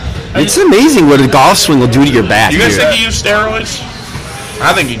anymore. it's amazing what a golf swing will do to your back. You guys dude. think he used steroids?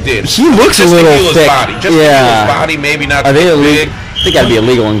 I think he did. He looks Just a little to heal his thick. body. Just to heal his body, maybe not Are they too illegal? big. They got to be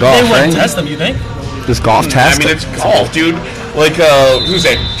illegal in golf, They wouldn't right? test them, you think? This golf test. I mean, it's golf, dude. Like, who's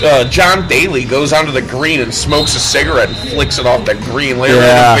that? John Daly goes onto the green and smokes a cigarette and flicks it off the green. Like, I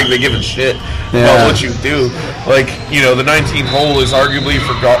don't think they give a shit about what you do. Like, you know, the 19th hole is arguably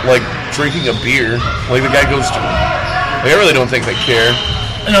for like drinking a beer. Like, the guy goes to. Like, I really don't think they care.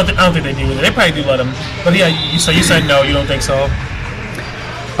 I don't think they do either. They probably do let him. But yeah, you said no. You don't think so?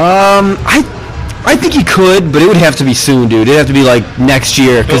 I think he could, but it would have to be soon, dude. It'd have to be like next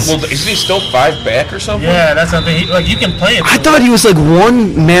year. Well, isn't he still 5 back or something? Yeah, that's something. Like you can play it. I thought he was like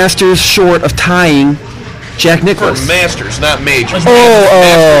one Masters short of tying Jack For Nicklaus. Masters, not majors. Oh,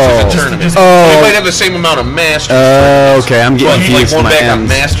 Masters is a tournament. oh. They might have the same amount of Masters. Okay, I'm But getting like confused. one My back on ends.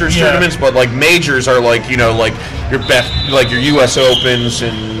 Masters tournaments, but like majors are like, you know, like your best, like your U.S. Opens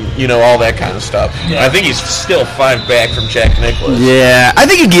and, you know, all that kind of stuff. Yeah. I think he's still 5 back from Jack Nicklaus. Yeah, I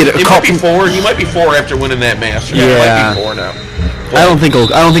think he'd get a He might be couple. 4. He might be 4 after winning that Masters. Yeah. He might be 4 now. I don't think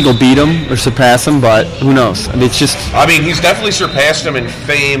he'll beat him or surpass him, but who knows? I mean, it's just I mean, he's definitely surpassed him in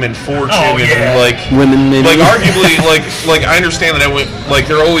fame and fortune Oh, yeah. and like. women, maybe. Like arguably, like I understand that like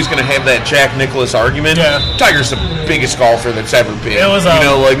they're always going to have that Jack Nicklaus argument. Yeah. Tiger's the biggest golfer that's ever been. It was, you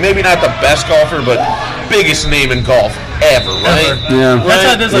know, like maybe not the best golfer, but biggest name in golf ever, right? Ever. Yeah. That's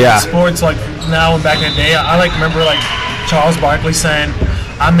how it is like Yeah. in sports. Like now and back in the day, I like remember like Charles Barkley saying,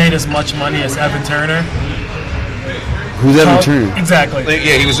 "I made as much money as Evan Turner." Who's Evan Charles- Turner? Exactly.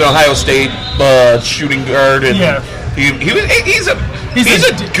 Yeah, he was an Ohio State shooting guard, and Yeah. he's a He's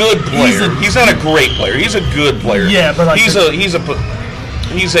a- good player. He's not a great player. He's a good player. Yeah, but like he's a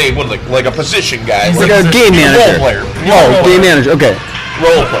what like a position guy. He's Like Like a game he's a manager. role player. Oh, game manager. Okay.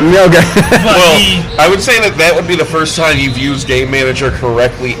 Role player. Yeah, okay. But Well, he, I would say that would be the first time you've used game manager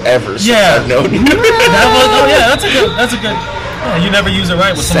correctly ever since Yeah. I've known you. that's a good. Yeah, you never use it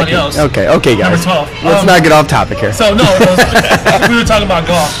right with somebody else. Okay, Number guys. 12. Let's not get off topic here. So no, we were talking about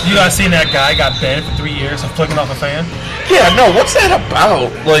golf. You guys seen that guy got banned for 3 years of flicking off a fan? Yeah, no, what's that about?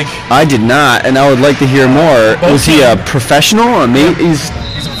 Like, I did not, and I would like to hear more. Was he a professional? Or maybe he's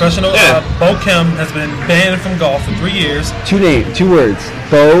He's a professional. Yeah. Bo Kim has been banned from golf for 3 years. two words.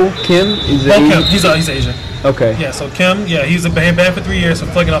 Bo Kim. Is Bo it Kim, he's Asian. Okay. Yeah, so Kim, he's banned for 3 years for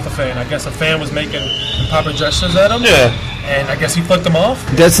flicking off a fan. I guess a fan was making improper gestures at him. yeah. And I guess he flicked them off.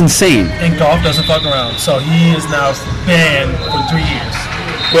 That's insane. And golf doesn't fuck around. So he is now banned for 3 years.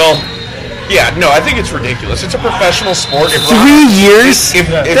 Well, yeah, no, I think it's ridiculous. It's a professional sport. If 3 years? If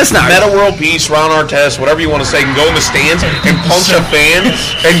That's not. Meta World Peace, Ron Artest, whatever you want to say, can go in the stands and punch a fan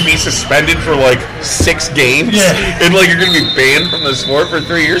and be suspended for like 6 games, Yeah. and like you're gonna be banned from the sport for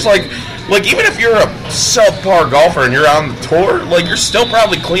 3 years, like even if you're a subpar golfer and you're on the tour, like you're still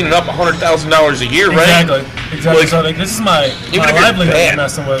probably cleaning up $100,000 a year, right? Exactly. Like, so like, this is my even if you're livelihood banned. I'm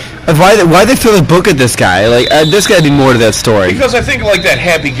messing with. Why they throw the book at this guy? Like, there's got to be more to that story. Because I think like that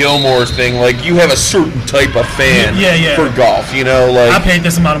Happy Gilmore's thing, like you have a certain type of fan Yeah. for golf, you know, I like paid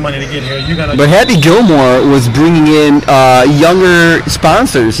this amount of money to get here. You're gonna. But Happy Gilmore was bringing in younger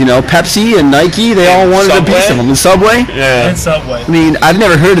sponsors. You know, Pepsi and Nike. They all wanted a piece of him. And Subway. yeah. in Subway. I mean, I've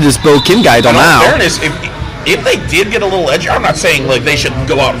never heard of this Bo Kim guy till In all now. fairness, if they did get a little edgy, I'm not saying like they should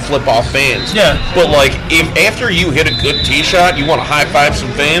go out and flip off fans. Yeah. But like if after you hit a good tee shot, you want to high five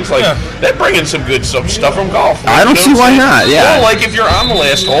some fans, like Yeah. that bring in some good stuff from golf. I don't You know see what why I'm not, saying? yeah. Well, like if you're on the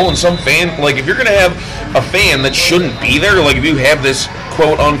last hole and some fan, like if you're gonna have a fan that shouldn't be there, like if you have this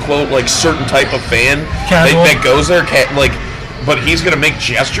quote unquote like certain type of fan Casual. that goes there, like. But he's gonna make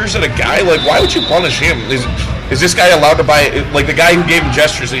gestures at a guy. Like, why would you punish him? Is this guy allowed to buy? Like the guy who gave him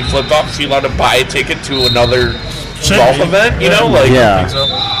gestures that he flipped off, is he allowed to buy a ticket to another Should golf be. event? You Yeah. know, like, Yeah. I think so.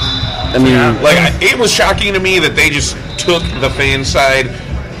 I mean, like it was shocking to me that they just took the fan side.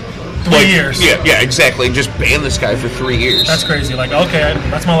 3 years. Yeah, exactly. And just banned this guy for 3 years. That's crazy. Like, okay,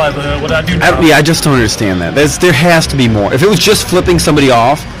 that's my livelihood. What do I do now? I just don't understand that. There has to be more. If it was just flipping somebody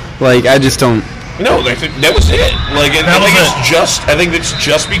off, like I just don't. No, that was it. Like, That I think was I think it's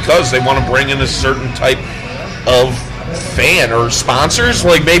just because they want to bring in a certain type of fan or sponsors.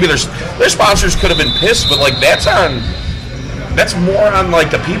 Like maybe their sponsors could have been pissed, but like that's more on like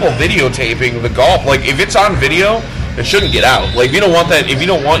the people videotaping the golf. Like if it's on video, it shouldn't get out. Like if you don't want that, if you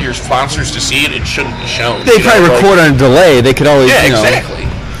don't want your sponsors to see it, it shouldn't be shown. They you probably know, like- record on a delay. They could always. Yeah, you know, exactly.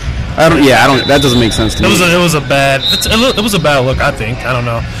 I don't. That doesn't make sense to me. It was a bad. It was a bad look. I think. I don't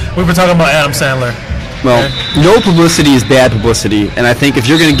know. We were talking about Adam Sandler. Well, no publicity is bad publicity, and I think if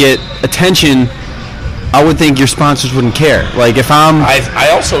you're going to get attention I would think your sponsors wouldn't care. Like if I'm I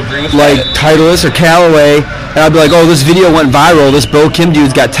also agree with like that. Titleist or Callaway, and I'd be like, oh, this video went viral. This Bo Kim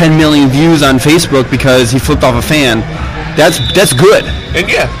dude's got 10 million views on Facebook because he flipped off a fan. That's good. And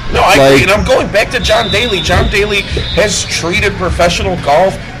yeah, no, I agree. And I'm going back to John Daly. John Daly has treated professional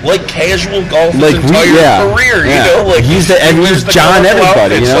golf like casual golf his entire career. You know, like he's John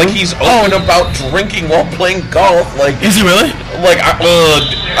everybody. You know? Like he's open about drinking while playing golf. Like, is he really? Like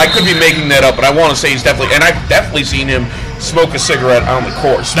I could be making that up, but I want to say he's definitely. And I've definitely seen him smoke a cigarette on the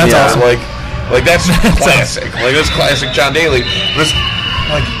course. That's awesome. Like that's classic. Like that's classic John Daly. This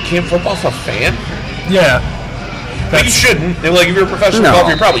like can't flip off a fan. Yeah. But you shouldn't. Like, if you're a professional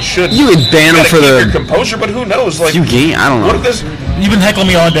golfer, you probably shouldn't. You would ban him for keep your composure, but who knows? Like, I don't know. What if this? You've been heckling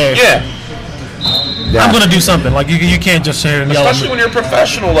me all day. Yeah. I'm gonna do something. Like you can't just sit here and yell. Especially when you're a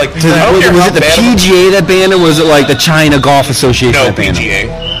professional. Like, was it the PGA that banned him, or was it like the China Golf Association that banned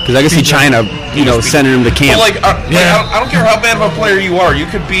him? Because I can see China, sending him to camp. But I don't care how bad of a player you are. You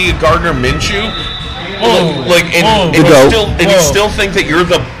could be Gardner Minshew. And you still think that you're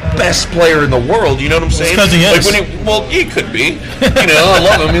the best player in the world. You know what I'm saying? Because he is. He could be. I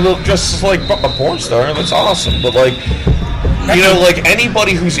love him. He looks just like a porn star. That's awesome. But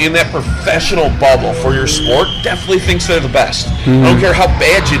anybody who's in that professional bubble for your sport definitely thinks they're the best. I don't care how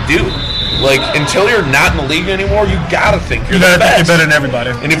bad you do. Like, until you're not in the league anymore, you gotta think you're the best. You're better than everybody.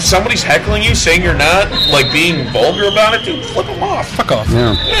 And if somebody's heckling you, saying you're not, like, being vulgar about it, dude, flip them off. Fuck off.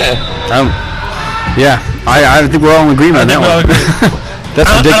 I think we're all in agreement on that one. That's ridiculous.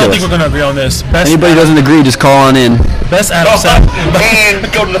 I don't think we're going to agree on this. Anybody doesn't agree, just call on in. Best Adam Sandler. And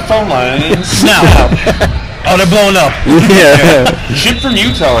go to the phone lines. Now. Oh, they're blowing up. Yeah. Jim from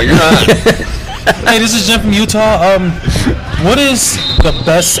Utah, you're not. Hey, this is Jim from Utah. What is the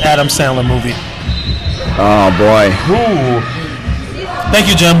best Adam Sandler movie? Oh, boy. Ooh. Thank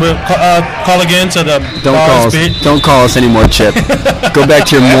you, Jim. Call again to the Don't call us anymore, Chip. Go back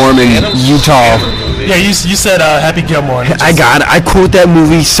to your Mormon Utah. Yeah, you said Happy Gilmore. I quote that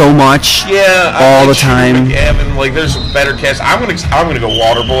movie so much. Yeah, all the time. McGavin, like there's a better cast. I'm gonna go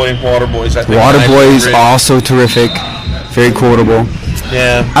Waterboy. Waterboy's I think. Waterboy's also terrific. Very quotable.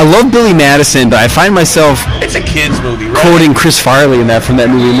 Yeah. I love Billy Madison, but I find myself it's a kids movie, right? Quoting Chris Farley from that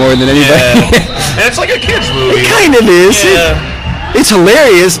movie more than anybody. Yeah. And it's like a kids movie. It kind of is. Yeah. It's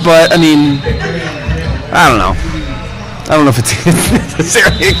hilarious, but I mean, I don't know. I don't know if it's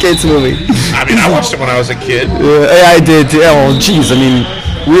necessarily a kids movie. I mean, I watched it when I was a kid. Yeah, I did too. Well, geez, I mean,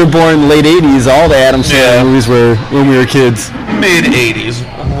 we were born in the late 80s. All the Adam Sandler movies were when we were kids. Mid 80s,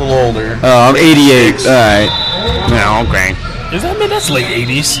 a little older. Oh, I'm 88. All right. Yeah, okay. That's late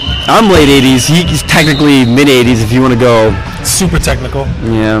 80s. I'm late 80s. He's technically mid 80s if you want to go. Super technical.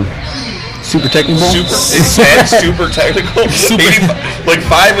 Yeah. Super technical? Super technical.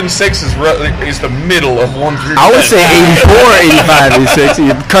 5 and 6 is the middle of 1 through 10. I would say 84, 85, 86.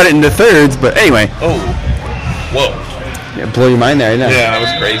 You cut it into thirds, but anyway. Oh. Whoa. Yeah, blow your mind there, Yeah, that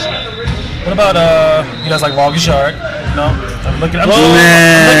was crazy. What about, you guys like Log Shark? No? I'm looking at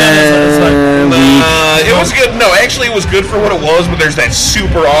it was good. No, actually it was good for what it was, but there's that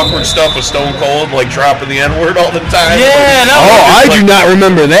super awkward stuff with Stone Cold, like dropping the N-word all the time. Yeah, I do not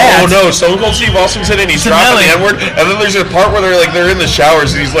remember that. Oh no, Stone Cold Steve Austin's in it and he's dropping the N-word, and then there's a part where they're in the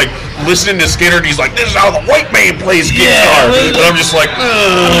showers and he's like listening to Skinner and he's like, this is how the white man plays guitar. And I'm just like,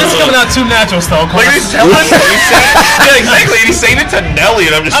 this is coming out too natural, Stone Cold. Like he's telling yeah, exactly. And he's saying it to Nelly,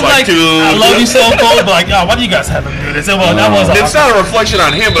 and I'm just like, dude. I love you, Stone Cold, but like, why do you guys have him do this? It's not a reflection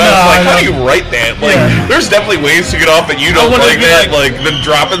on him, but I was like, how do you write that? Like, there's definitely ways to get off that you don't like that, like than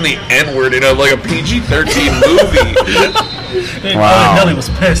dropping the N-word in a PG-13 movie. Wow. Nelly was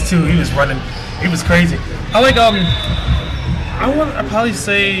pissed too. He was running. He was crazy. I'd probably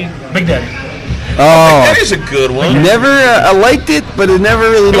say Big Daddy. Oh, that is a good one. I liked it, but it never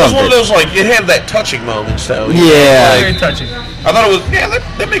really loved it. It was one of those, it had that touching moments, though. Yeah. Very touching. I thought it was,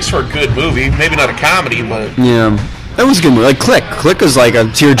 that makes for a good movie. Maybe not a comedy, but. Yeah. That was a good movie. Like Click. Click was like a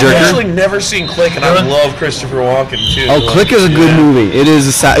tearjerker. I've actually never seen Click, and I love Christopher Walken, too. Oh, Click is a good movie. It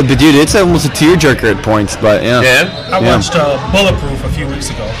is but dude, it's almost a tearjerker at points, but yeah. Yeah? I watched Bulletproof a few weeks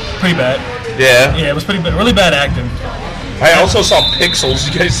ago. Pretty bad. Yeah? Yeah, it was pretty bad. Really bad acting. I also saw Pixels.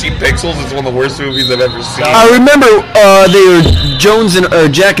 You guys see Pixels? It's one of the worst movies I've ever seen. I remember they were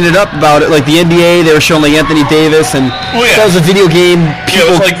jacking it up about it, like the NBA. They were showing like Anthony Davis, and that was a video game. It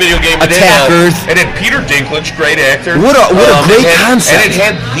was like video game. Attack Earth. It had Peter Dinklage, great actor. What a great concept! And it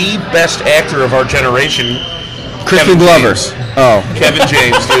had the best actor of our generation, Crispin Glover. Oh, Kevin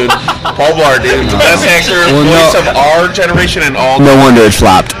James, dude. Paul Blart, dude. The best actor, voice of our generation and all. No wonder it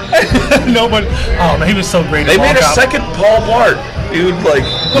flopped. Nobody. Oh man, he was so great. They made a second Paul Blart. dude. Like,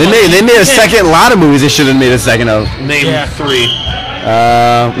 They made a second. A lot of movies they should have made a second of. name 3.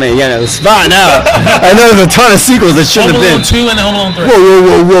 Man, yeah, no, spot now. I know there's a ton of sequels that should Home have Alone been. 2 and Home Alone 3.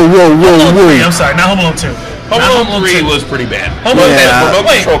 Whoa. I'm sorry, not Home Alone 2. Home Alone 3 was pretty bad. Home Alone That Yeah.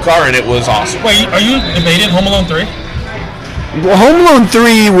 remote control car in it was awesome. Wait, are you debating Home Alone 3? Well, Home Alone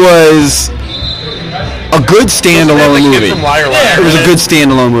 3 was a good standalone The kid movie. from Liar Liar. Yeah. It was a good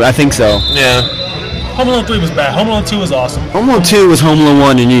standalone movie. I think so. Yeah. Home Alone 3 was bad. Home Alone 2 was awesome. Home Alone 2 was Home Alone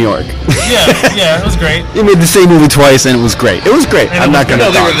 1 in New York. Yeah, it was great. They made the same movie twice, and it was great. It was great. And I'm it not was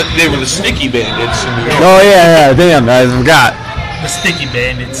gonna No, talk. they were the Sticky Bandits in New York. Oh yeah, damn, I forgot. The Sticky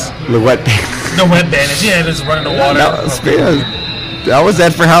Bandits. The wet. The Wet Bandits. Yeah, just running the water. That was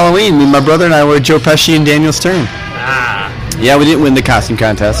that for Halloween. Me, my brother and I were Joe Pesci and Daniel Stern. Yeah, we didn't win the costume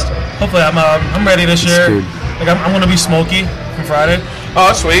contest. Hopefully, I'm ready this year. Screwed. Like I'm gonna be Smokey from Friday. Oh,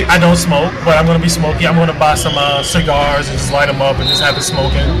 that's sweet. I don't smoke, but I'm gonna be Smokey. I'm gonna buy some cigars and just light them up and just have it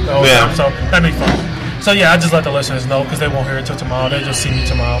smoking the whole Yeah. time. So that'd be fun. So yeah, I just let the listeners know because they won't hear it till tomorrow. They just see me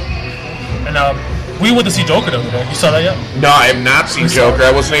tomorrow. And we went to see Joker the other day. You saw that yet? No, I have not seen Joker.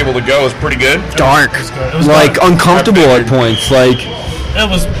 I wasn't able to go. It was pretty good. Dark, It was good. It was like dark. uncomfortable at points. Like It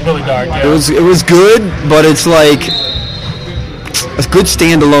was really dark. Yeah. it was good, but it's like a good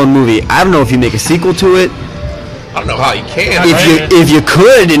standalone movie. I don't know if you make a sequel to it. I don't know how you can. If you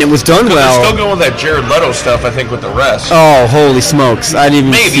could and it was done They're still well. going with that Jared Leto stuff, I think, with the rest. Oh, holy smokes! I didn't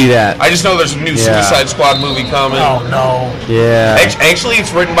even Maybe. see that. I just know there's a new Yeah. Suicide Squad movie coming. Oh no. Yeah. Actually,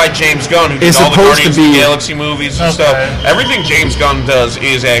 it's written by James Gunn, who did It's all the supposed to Guardians of the be- Galaxy movies and Okay. stuff. Everything James Gunn does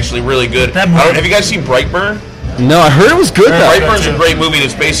is actually really good. That movie- Have you guys seen Brightburn? No, I heard it was good though. Brightburn's a great movie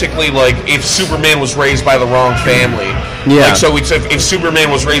that's basically like if Superman was raised by the wrong family. Yeah. Like, so it's if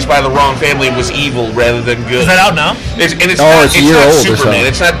Superman was raised by the wrong family and was evil rather than good. Is that out now? It's Oh, not, it's a it's year not old or Superman. so.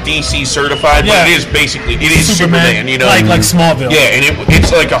 It's not DC certified, Yeah. but it is basically Superman. You know, like Smallville. yeah, and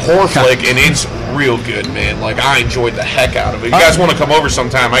it's like a horror flick, and it's real good, man. Like I enjoyed the heck out of it. If you guys want to come over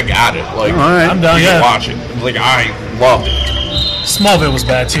sometime, I got it. Like All right. I'm down. you can Yeah. watch it. Like I loved it. Smallville was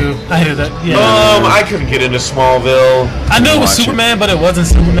bad too. I hated that. Yeah. I couldn't get into Smallville. I knew it was watch it. Superman, but it wasn't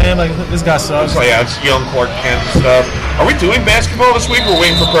Superman. Like this guy sucks. So yeah, it's young Clark Kent and stuff. Are we doing basketball this week or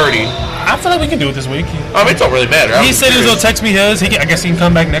waiting for Purdy? I feel like we can do it this week. I mean, it don't really matter. He said he was gonna text me his. I guess he can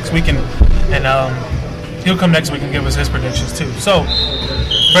come back next week and he'll come next week and give us his predictions too. So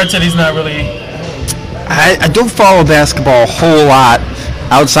Brett said he's not really. I don't follow basketball a whole lot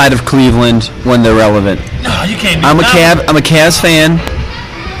outside of Cleveland when they're relevant. No, you can't. I'm a Cavs fan,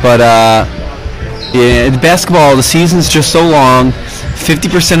 but yeah, the basketball, the season's just so long.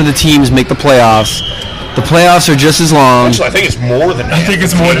 50% of the teams make the playoffs. The playoffs are just as long. Actually, I think it's more than. I think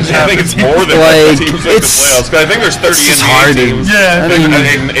it's more than I think it's more than Like, teams make the it's- playoffs. 'Cause I think there's 30 it's NBA hard to- teams.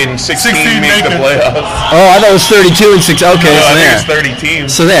 Yeah. And 16 make make the it. playoffs. Oh, I thought it was 32 and 6. Okay, No, I so think there. it's 30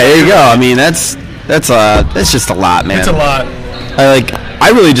 teams. So there you go. I mean, that's just a lot, man. It's a lot. I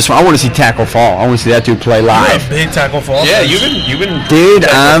really just want to see Tackle fall. I want to see that dude play You're live. a big tackle fall. Yeah, you've been. Dude,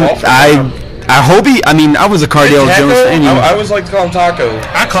 taking the ball for a while. I hope he. I mean, I was a Cardale Taco? Jones fan. I always like to call him Taco.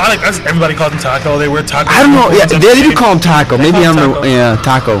 Everybody calls him Taco. They wear Taco. I don't know. Yeah, uniforms. they do call him Taco. Maybe call I'm him the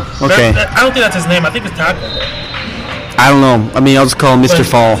Taco. Taco. Okay, I don't think that's his name. I think it's Taco. I don't know. I mean, I'll just call him Mr. But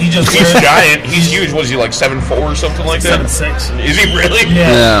Fall. He just He's wears giant. He's huge. Was he like 7'4" or something like that? 7'6". Is he really?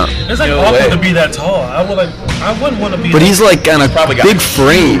 Yeah. Yeah. It's like No awkward way. to be that tall. I wouldn't want to be. But he's like on a Probably got big a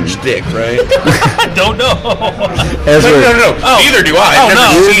frame. huge dick, right? I don't know. As we're- No. Oh. Neither do I. Oh, I've never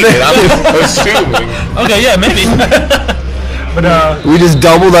no. seen it. I'm assuming. Okay, yeah, maybe. But We just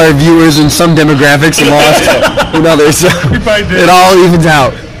doubled our viewers in some demographics and lost in others. probably did. It all evens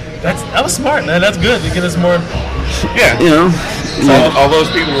out. that was smart, man. That's good. You get us more. Yeah. You know. So all those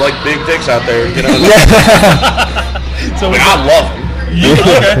people who like big dicks out there, you know. So we I love them.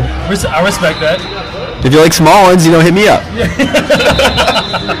 okay. I respect that. If you like small ones, hit me up.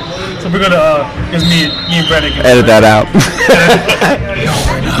 So we're gonna guess me and Brennan can Edit that out.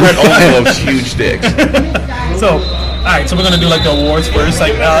 Brett only loves huge dicks. So, all right. So we're gonna do like the awards first,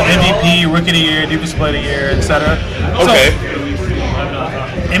 like MVP, Rookie of the Year, Defensive Player of the Year, etc. Okay.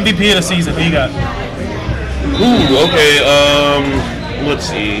 So, MVP of the season. Who you got? Ooh, okay. Let's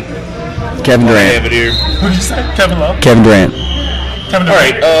see. Kevin I Durant. have it here. Who did you say? Kevin Love. Kevin Durant. Kevin All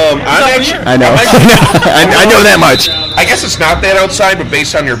Durant. right. I'm Top of the actually. year. I know. I'm actually- I know that much. I guess it's not that outside, but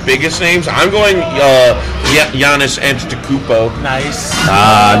based on your biggest names, I'm going Giannis Antetokounmpo. Nice.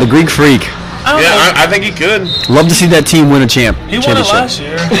 The Greek Freak. I don't know. Yeah, I think he could. Love to see that team win a He won it championship. last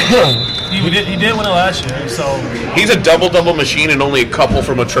year. He did win it last year, so He's a double-double machine and only a couple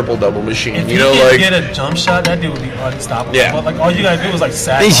from a triple-double machine. if You he know, can like get a jump shot, that dude would be unstoppable. Yeah. But like all you gotta do is like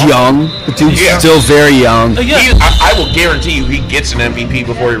sack. He's off. young. The dude's Yeah. still very young. Yeah. I will guarantee you he gets an MVP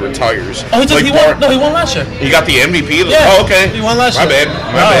before he retires. Oh, he Like, won. No, he won last year. He got the MVP. Yeah. Oh, okay. He won last My year.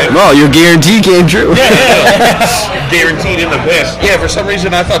 bad. My bad. Well, your guarantee came true. Guaranteed in the past. Yeah. For some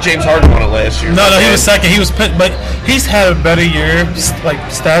reason, I thought James Harden won it last year. No, My he bad. was second. He was picked, but he's had a better year, like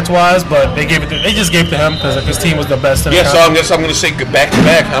stats wise. But they gave it. They just gave it to him because like, his team was the best. In Yeah. the So I guess I'm going to say back to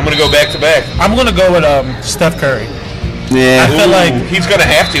back. I'm going to go back to back. I'm gonna go with Steph Curry. Yeah. I feel like he's going to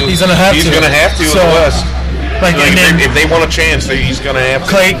have to. he's gonna have He's to. going to have to in So, the West. Like, Like, and then if they want a chance, he's going to have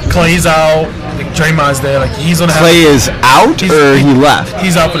to. Clay's out. Like, Draymond's there. Like he's gonna have. Clay is out or he left?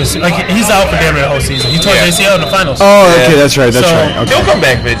 He's out for the season. Like he's out for damn near the whole season. He tore Yeah. his ACL in the finals. Oh, okay, that's right. That's So- right. Okay. He'll come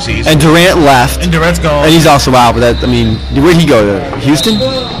back mid-season. And Durant left, And Durant's gone. and he's also out. But that, I mean, where'd he go to? Houston?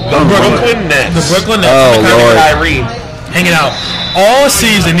 The Brooklyn Nets. the Brooklyn Nets. Oh, and the Lord. Kyrie. hanging out all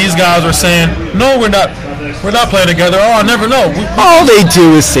season. These guys were saying, "No, we're not playing together." Oh, I never know. All they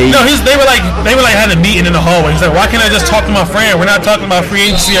do is say, No, they were like having a meeting in the hallway. He's like, "Why can't I just talk to my friend? We're not talking about free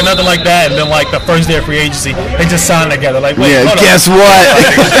agency or nothing like that." And then like the first day of free agency, they just signed together. Like, wait, yeah, hold on. guess what?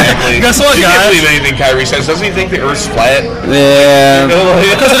 Exactly. Guess what, You can't guys? believe anything Kyrie says. Doesn't he think the Earth's flat? Yeah.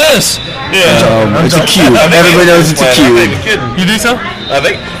 Because it is. Yeah. It's a cube. Everybody knows it's a I'm not cube. even kidding. You think so?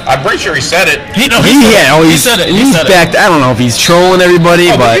 I'm pretty sure he said it. He He's said it. He's back. I don't know if he's trolling everybody,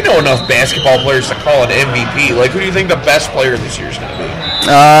 Oh, but but we know enough basketball players to call an MVP. Like, who do you think the best player this year is going to be?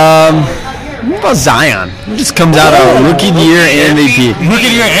 what about Zion? He just comes out of rookie of the year and MVP. Rookie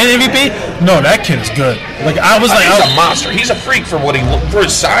of the year and MVP? No, that kid is good. Like I was like, He's a monster. He's a freak for for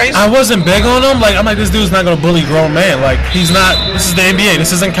his size. I wasn't big on him. Like I'm like, this dude's not gonna bully grown man. Like he's not. This is the NBA.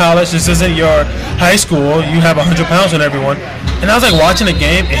 This isn't college. This isn't your high school. You have 100 pounds on everyone. And I was like watching the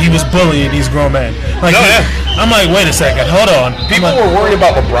game, and he was bullying these grown men. Like Oh, yeah. I'm like, wait a second, hold on. People were worried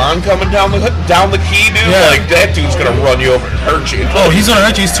about LeBron coming down the key, dude. Yeah. Like, that dude's going to run you over and hurt you. Oh, he's gonna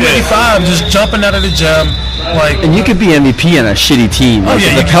hurt you. He's 285, just jumping out of the gym. Like And you could be MVP on a shitty team. Like,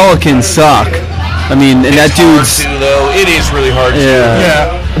 yeah, if the you Pelicans suck. I mean, and that It's hard dude's. to, though. It is really hard to.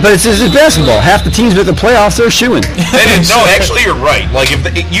 yeah. But it's basketball. Half the teams with the playoffs are shooing. No, actually, you're right. Like,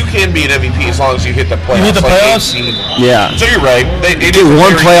 you can be an MVP as long as you hit the playoffs. hit the like playoffs? 18. Yeah. So you're right. It Get is a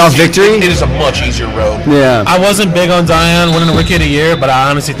one very playoff easy- victory? It is a much easier road. Yeah. I wasn't big on Zion winning the Rookie of the Year, but I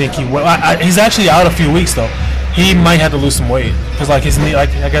honestly think he will. He's actually out a few weeks though. He might have to lose some weight because like his knee,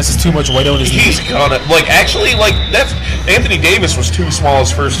 like I guess it's too much weight on his He's knee. gonna that's Anthony Davis was too small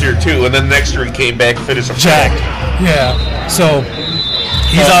his first year too, and then next year he came back fit as a Jacked. Yeah. So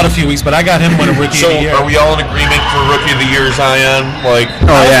he's out a few weeks, but I got him winning Rookie So of the Year. are we all in agreement for Rookie of the Year, Zion? Like,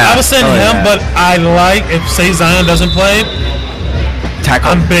 Oh, yeah. I was saying Oh, him, yeah. but I like if say Zion doesn't play,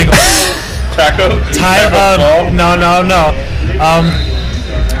 Tackle. I'm big on Taco? No.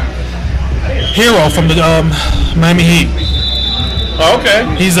 Hero from the Miami Heat. Oh, okay.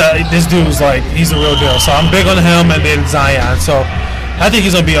 This dude's like he's a real deal. So I'm big on him and then Zion. So I think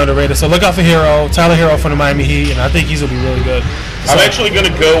he's gonna be underrated. So look out for Hero, Tyler Hero from the Miami Heat, and I think he's gonna be really good. I'm actually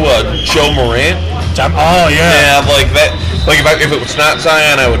gonna go Joe Morant. Oh yeah. Yeah, like that. Like if it was not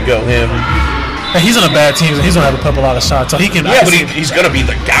Zion, I would go him. And he's on a bad team. So he's gonna have to put up a lot of shots. So he can. Yeah, but he's gonna be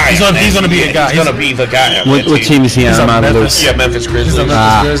the guy. He's gonna be a guy. He's gonna be the guy. on What that team is he on? He's on I'm out of the Memphis. loop. Yeah, Memphis He's Grizzlies. on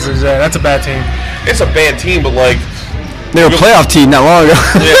Memphis Grizzlies. Yeah, that's a bad team. It's a bad team, but like, They were a playoff team not long ago.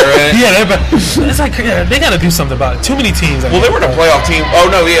 yeah, right. Yeah, it's like they got to do something about it. Too many teams. Well, they were in a playoff team.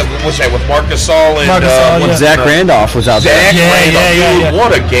 Oh no, yeah, what's that with Marc Gasol and Marc Gasol, When yeah. Zach Randolph was out there. Zach Yeah, Randolph, yeah. dude,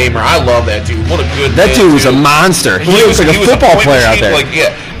 what a gamer! I love that dude. What a good. That man, dude was a monster. He was like a football point player out machine, there. Like,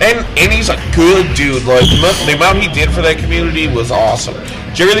 yeah, and he's a good dude. Like the amount he did for that community was awesome.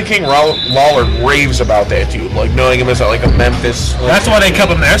 Jerry the King Lawler raves about that dude. Like knowing him as like a Memphis. That's why they kept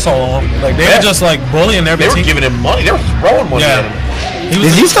him there so long. Like they were just like bullying They every were team. giving him money. They were throwing money at him.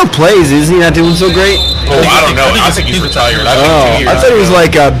 Is he still plays? Is he not doing so great? Oh, I don't know. I think he's retired. I think I thought he was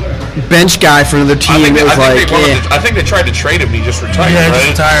like a bench guy for another team. It was like, I think they tried to trade him. And he just retired. Yeah, right?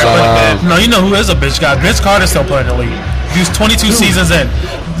 just retired. Something But, like that. no, you know who is a bitch guy? Vince Carter's still playing in the league. He was 22 seasons in.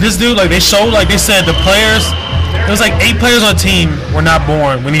 This dude, like they showed, like they said, the players. There was like 8 players on the team were not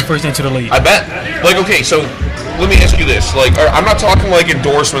born when he first entered the league. I bet. Like, okay, so let me ask you this. Like, I'm not talking like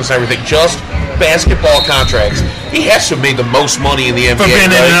endorsements and everything. Just basketball contracts. He has to have made the most money in the NBA. For being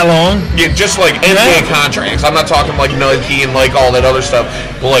in right? that long? Yeah, just like NBA contracts. I'm not talking like Nike and like all that other stuff.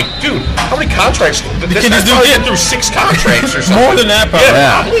 But like, dude, how many contracts? This Can guy's this dude probably get? been through 6 contracts or something. More than that, probably.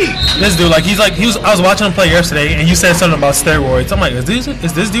 Yeah, probably. This dude, like I was watching him play yesterday, and you said something about steroids. I'm like, is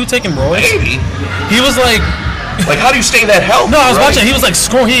this dude taking roids? Maybe. He was like Like, how do you stay that healthy? No, I was right? watching. He was like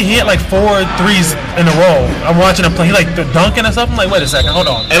scoring. He hit like 4 threes in a row. I'm watching him play. He like dunking and stuff. I'm like, wait a second, hold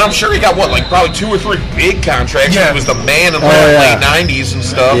on. And I'm sure he got like probably 2 or 3 big contracts. Yeah. He was the man in the yeah. late '90s and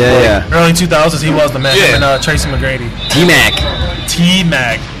stuff. Yeah, like, yeah. Early 2000s, he was the man. Yeah. And Tracy McGrady, T-Mac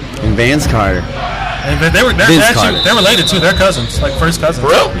T-Mac, and Vance Carter. and they're Vince actually Carter. they're related too. They're cousins, like first cousins.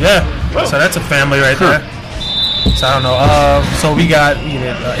 For real? Yeah. So that's a family right there. So I don't know. So we got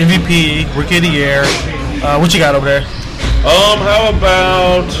MVP, Rookie of the Year. What you got over there? How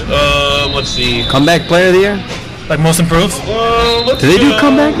about let's see. Comeback Player of the Year? Like most improved? Let's Do they do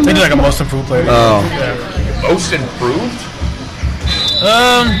comeback? They do like a most improved player. Oh. Yeah. most improved?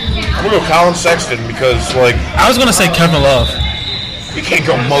 I'm gonna go Colin Sexton because like I was gonna say Kevin Love. you can't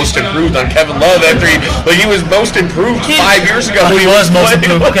go most improved on Kevin Love after he was most improved 5 years ago. Oh, when he was most playing.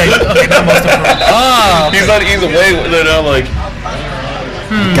 improved. Okay, not most improved. Ah, He's away with it now. Like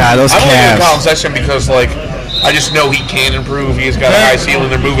God, those I'm gonna go Colin Cavs. Sexton because like I just know he can improve. He's got a high ceiling.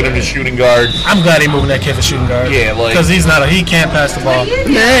 They're moving him to shooting guard. I'm glad they moving that kid for shooting guard. Yeah, like- because he can't pass the ball.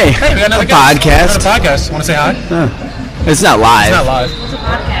 Hey, Hey, we got another a podcast. Another podcast. Want to say hi? It's not live. It's not live.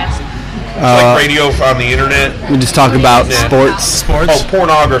 Like radio on the internet. We just talk about sports. Sports. Oh,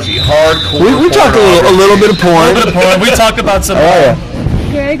 pornography. Hardcore. We talked a little bit of porn. Bit of porn. We talked about some.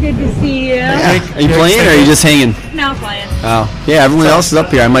 Very good to see you. Are you playing or are you just hanging? Now playing. Oh, yeah. Everyone else is up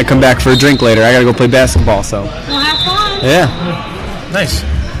here. I might come back for a drink later. I gotta go play basketball. So, We'll have fun. yeah. Nice.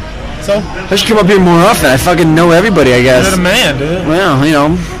 So I should come up here more often. I fucking know everybody. I guess. you're the man, dude. Well, you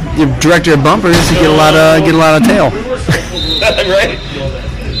know, you're director of bumpers. You get a lot of tail. Right.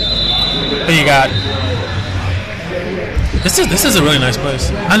 What you got? This is a really nice place.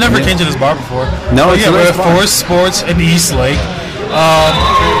 I never came to this bar before. No, But it's yeah, a we're nice at bar. Forest Sports in East Lake.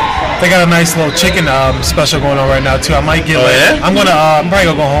 They got a nice little chicken special going on right now too. I might get. yeah? I'm gonna. I'm probably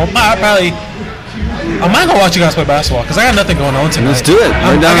gonna go home. I might go watch you guys play basketball because I got nothing going on tonight. Let's do it.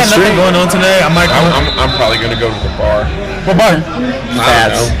 I Right down got the nothing street. going on today. I might go. I'm probably gonna go to the bar. What bar? I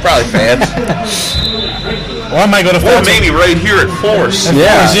don't know. Probably Fats. Or I might go to. Or Fats. maybe right here at Force.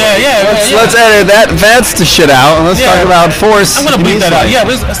 Yeah. Yeah. Let's edit that Vance to shit out and let's Yeah. talk about Force. I'm gonna bleep that out. Yeah,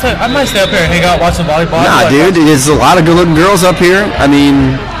 I might stay up here and hang out, watch some volleyball. Nah, I feel like dude, there's a lot of good-looking girls up here. I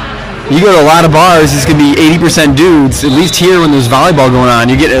mean, you go to a lot of bars, it's gonna be 80% dudes. At least here, when there's volleyball going on,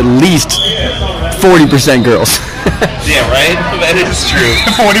 you get at least 40% girls. Yeah, right. That is true.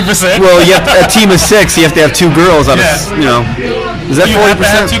 40%. Well, you have a team of 6. You have to have 2 girls out of Yeah. you know. Is that You have to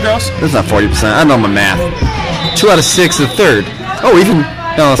 40%? have 2 girls? That's not 40%. I know my math. 2 out of 6 is a third. Oh, even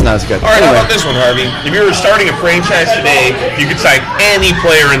no, that's not as good. All right, how Anyway. about this one, Harvey? If you were starting a franchise today, you could sign any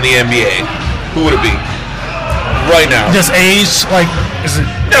player in the NBA. Who would it be? Right now. Just age, like, is it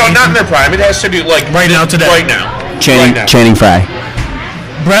No, not in their prime. It has to do like Right now, today. Right now. Channing, Right now. Channing Frye.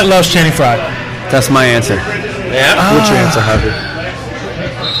 Brett loves Channing Frye. That's my answer. Yeah. What's your answer, Harvey?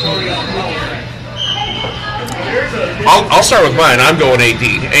 I'll start with mine. I'm going AD.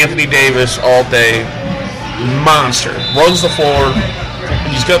 Anthony Davis all day. Monster. Runs the floor.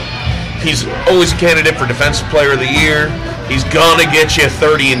 He's always a candidate for Defensive Player of the Year. He's gonna get you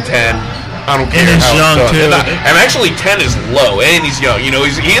 30 and 10. I don't care And he's how young, it's done. too. And actually 10 is low, and he's young. You know,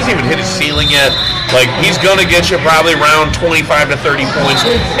 he hasn't even hit his ceiling yet. Like, he's gonna get you probably around 25 to 30 points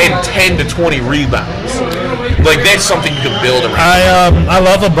and 10 to 20 rebounds. Like, that's something you can build around. I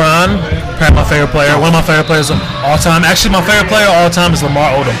love LeBron. Probably my favorite player. One of my favorite players of all time. Actually, my favorite player of all time is Lamar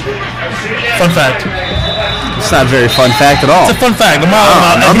Odom. Fun fact. It's not a very fun fact at all. It's a fun fact. Lamar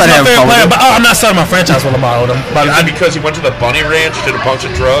I'm Odom. not He's my having favorite fun with player, it. but I'm not starting my franchise with Lamar Odom. But Is it because he went to the Bunny Ranch, did a bunch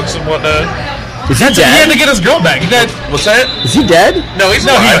of drugs and whatnot? Is he he had to dead? get his girl back. What's that? Is he dead? No, he's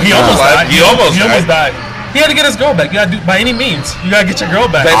No, alive. he almost alive. died. He almost died. He had to get his girl back. You gotta do by any means. You gotta get your girl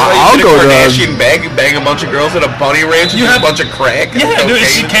back. That's why I'll you go get a to- Kardashian bang a bunch of girls at a Bunny Ranch and You do a have- bunch of crack. and Yeah, dude.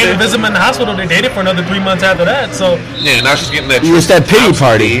 cocaine She and came to shit. visit him in the hospital. They dated for another 3 months after that. So Yeah, now she's getting that. It was that pity Thompson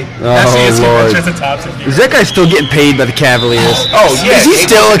party. D. now she is Oh, Lord. Tristan Thompson. Is that guy still getting paid by the Cavaliers? Oh, yeah. Is he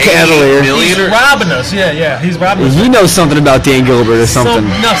still a Cavalier? He's robbing us. Yeah. He's robbing us. He knows something about Dan Gilbert or something.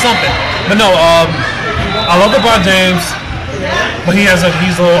 Something. But no, I love LeBron James, but he's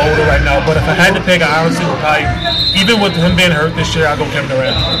a little older right now. But if I had to pick, I honestly would probably, even with him being hurt this year, I'd go Kevin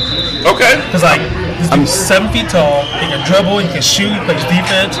Durant. Okay. Because this dude's 7 feet tall, he can dribble, he can shoot, he plays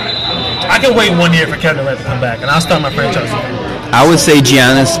defense. I can wait 1 year for Kevin Durant to come back, and I'll start my franchise with him. I would say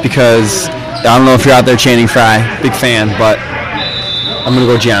Giannis because I don't know if you're out there, Channing Frye, big fan, but I'm gonna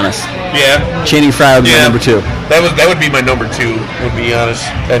go Giannis. Yeah. Channing Frye would be my Yeah. number 2. That would be my number 2. Would be honest.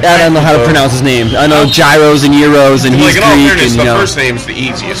 I don't know how to pronounce his name. I know gyros and euros, and he's Like in all Greek, fairness, and the you know. first name's the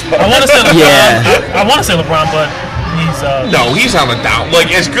easiest. I want to say LeBron. Yeah. I want to say LeBron, but No, he's on the down.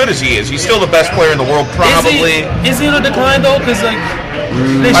 Like, as good as he is, he's still the best player in the world, probably. Is he on a decline, though? Because, like...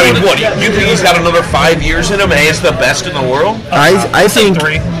 I mean, what? You think he's got another 5 years in him as the best in the world? I think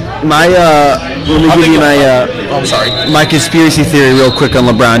 3. my let me give you I'm sorry. my conspiracy theory real quick on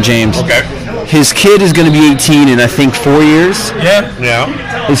LeBron James. Okay. His kid is going to be 18 in I think 4 years.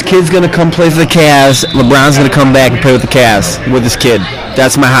 Yeah. His kid's going to come play for the Cavs. LeBron's going to come back and play with the Cavs with his kid.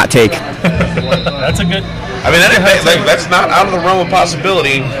 That's my hot take. That's a good... I mean, that's not out of the realm of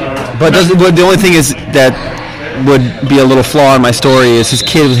possibility. But the only thing is that would be a little flaw in my story is his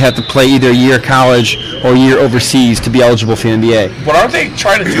kid would have to play either a year of college or a year overseas to be eligible for the NBA. But aren't they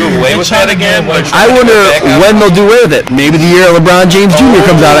trying to do away with that again? I wonder when they'll do away with it. Maybe the year LeBron James Jr.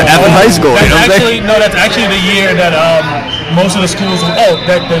 comes out after high school. That's actually the year that most of the schools,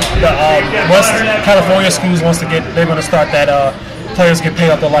 West California schools they're going to start that players get paid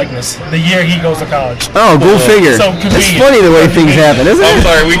off the likeness the year he goes to college. Oh, go figure. So it's funny the way things happen, isn't it? I'm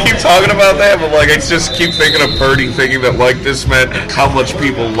sorry, we keep talking about that, but like I just keep thinking of Purdy, thinking that like this meant how much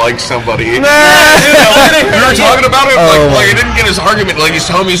people like somebody. We were talking about it, like I didn't get his argument. Like he's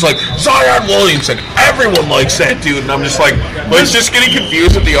telling me, he's like Zion Williamson, everyone likes that dude, and I'm just like, well, it's just getting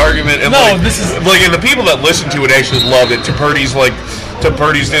confused with the argument. And and the people that listen to it actually love it. To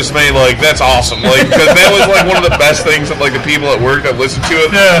Purdy's dismay, like that's awesome. Like because that was like one of the best things that like the people at work that listened to it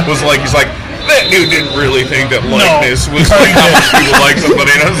was like he's like that dude didn't really think that likeness was like how much people like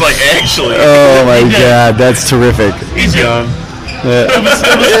somebody, and I was like actually. Oh my god, that's terrific. He's young.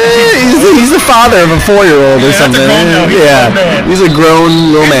 He's the father of a 4-year-old or something. He's a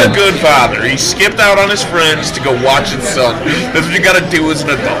grown little man. He's a good father. He skipped out on his friends to go watch his son. That's what you got to do as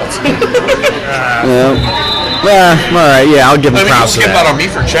an adult. Yeah, all right. Yeah, I'll give him props for that. Skip out on me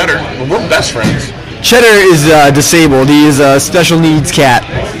for Cheddar. We're best friends. Cheddar is disabled. He is a special needs cat,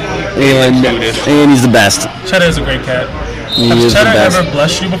 and he's the best. Cheddar is a great cat. Has Cheddar ever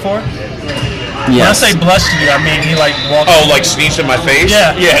blushed you before? Yes. When I say blushed you, I mean he like walked. Oh, like sneezed in my face?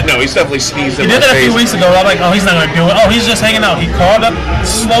 Yeah. Yeah, no, he's definitely sneezed in my face. He did that a few weeks ago. I'm like, oh, he's not gonna do it. Oh, he's just hanging out. He crawled up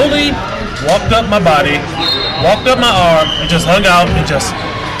slowly, walked up my body, walked up my arm, and just hung out and just.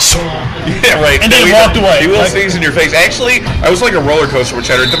 Yeah, right. And then walked away. He will sneeze in your face. Actually, I was like a roller coaster with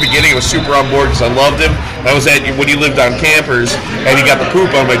Cheddar. At the beginning, I was super on board because I loved him. I was at when he lived on Campers, and he got the poop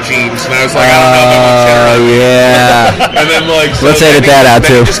on my jeans, and I was like, I don't know about Cheddar. Yeah. And then like, let's edit that out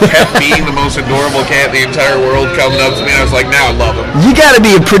too. He just kept being the most adorable cat in the entire world, coming up to me. And I was like, now I love him. You got to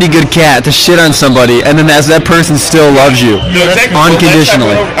be a pretty good cat to shit on somebody, and then that person still loves you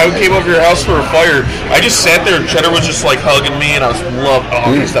unconditionally. I came over your house for a fire. I just sat there, and Cheddar was just like hugging me, and I was loved.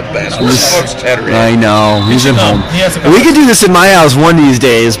 Oh, he's the best. What's Cheddar? I know. He's at home. We could do this in my house one of these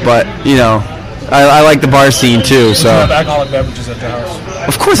days, but you know, I like the bar scene too. So. You have alcoholic beverages at your house?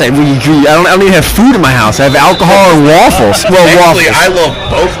 Of course, I don't even have food in my house. I have alcohol and waffles. Well, actually, waffles. I love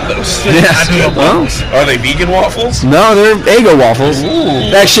both of those. Yes. I do love waffles. Are they vegan waffles? No, they're Eggo waffles.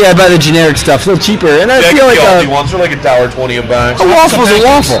 Ooh. Actually, I buy the generic stuff. It's a little cheaper, and I feel like the ones are like $1.20 a box. A waffle's a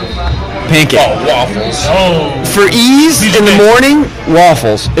waffle. Pancake. Oh, waffles. Oh. For ease in the morning,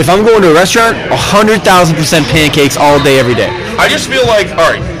 waffles. If I'm going to a restaurant, 100,000% pancakes all day, every day. I just feel like, all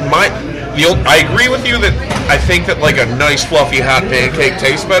right, I agree with you that I think that like a nice fluffy hot pancake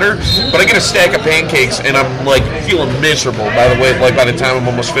tastes better, but I get a stack of pancakes and I'm like feeling miserable by the time I'm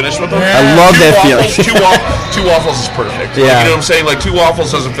almost finished with them. I love that feeling. Two waffles is perfect. Yeah. Like, you know what I'm saying? Like 2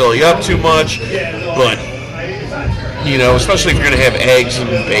 waffles doesn't fill you up too much, but you know, especially if you're gonna have eggs and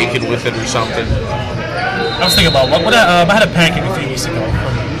bacon with it or something. I was thinking about I had a pancake a few weeks ago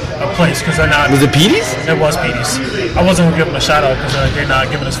from a place because they're not. Was it Petey's? It was Petey's. I wasn't gonna give them a shout out because they're not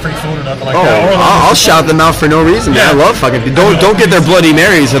giving us free food or nothing like that. I'll shout them out for no reason. Man. I love fucking. Don't get their Bloody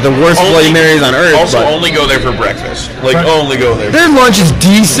Marys. They're the worst Bloody Marys on earth. Also, only go there for breakfast. Like only go there. Their lunch is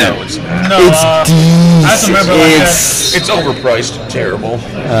decent. No, it's decent. I just remember it's overpriced. Terrible.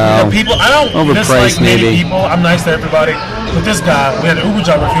 People, I don't dislike many people. I'm nice to everybody. But this guy, we had an Uber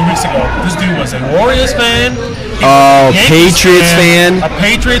driver a few weeks ago. This dude was a Warriors fan. Patriots fan. A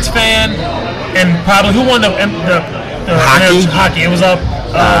Patriots fan. And probably who won the hockey? Hockey. It was up.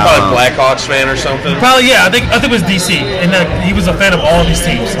 Probably Blackhawks fan or something. Probably, yeah. I think it was DC, and he was a fan of all these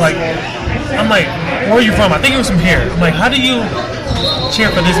teams. Like, I'm like, where are you from? I think he was from here. I'm like, how do you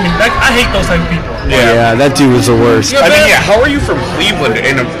cheer for this? I hate those type of people. Yeah, that dude was the worst. I mean, how are you from Cleveland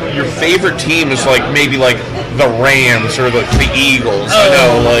and your favorite team is like maybe like the Rams or the Eagles? I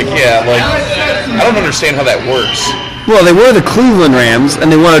know, I don't understand how that works. Well, they were the Cleveland Rams, and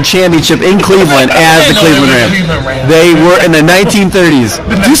they won a championship in Cleveland as the Cleveland Rams. They were in the 1930s.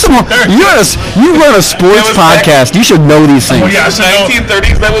 Do some more. You run a sports podcast. You should know these things. Oh, yeah, so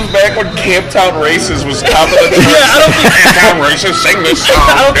 1930s. That was back when Camptown Races was top of the charts. Yeah, I don't think Camptown Races sing this song.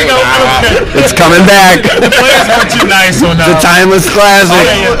 I don't think It's coming back. the players were too nice. So no. The timeless classic.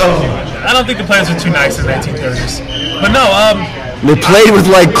 I don't think the players were too nice in the 1930s. But no, They played with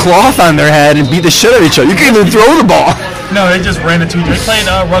like cloth on their head and beat the shit out of each other. You can't even throw the ball. no, they just ran into. They played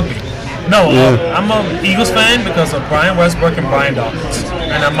rugby. No, I'm an Eagles fan because of Brian Westbrook and Brian Dawkins.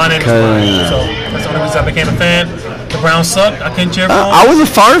 And my name is Brian. So that's the only reason I became a fan. The Browns sucked. I couldn't cheer for them. I was a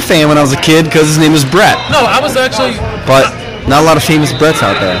Favre fan when I was a kid because his name was Brett. No, I was actually. But not a lot of famous Bretts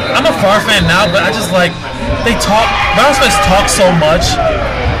out there. I'm a Favre fan now, but I just like they talk. Browns fans talk so much,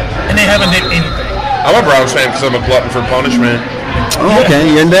 and they haven't did anything. I'm a Browns fan because I'm a glutton for punishment. Oh,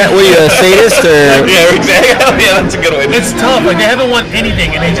 okay, you're in that? What are you, a sadist or? Yeah, exactly. Yeah, that's a good way. It's tough. Like they haven't won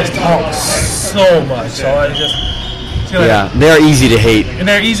anything, and they just talk so much. So I just. Yeah, they are easy to hate. And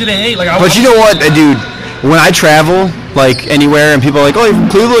they're easy to hate. Like, but you know what, dude? When I travel, like anywhere, and people are like, "Oh, you're from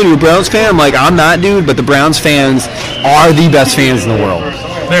Cleveland, you're a Browns fan." I'm like, "I'm not, dude." But the Browns fans are the best fans in the world.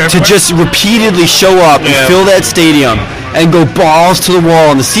 To just repeatedly show up and fill that stadium and go balls to the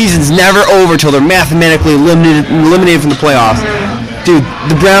wall, and the season's never over till they're mathematically eliminated from the playoffs. Dude,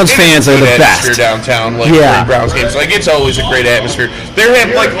 the Browns fans are the best. Downtown, like during Browns games, like it's always a great atmosphere. There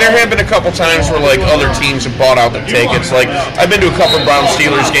have been a couple times where like other teams have bought out the tickets. Like I've been to a couple of Browns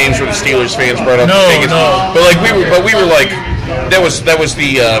Steelers games where the Steelers fans brought out the tickets. But like we were like that was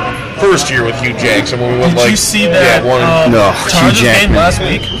the first year with Hugh Jackson when we went. Did you see that? Chargers game last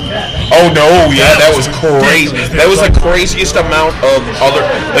week. Oh no, yeah, that was crazy. That was the craziest amount of other.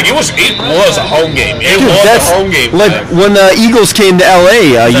 Like it was a home game. It was a home game. Like when the Eagles came to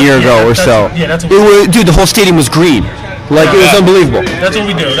LA a year ago or so. Yeah, that's what dude, the whole stadium was green. Like it was unbelievable. That's what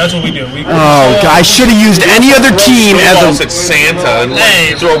we do. God, I should have used any other team as a Santa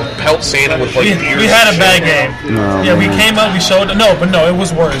and throw pelt Santa with like beers. We had a bad game. We came out, we showed. No, it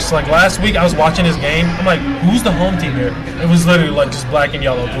was worse. Like last week, I was watching this game. I'm like, who's the home team here? It was literally like just black and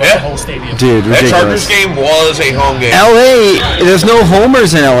yellow throughout the whole stadium. Dude, ridiculous. That Chargers game was a home game. LA, there's no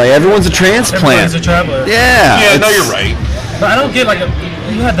homers in LA. Everyone's a transplant. Everyone's a traveler. Yeah. Yeah, no, you're right. But I don't get like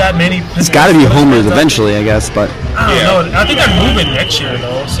you had that many. It's got to be homers eventually, I guess. But I don't know. I think they're moving next year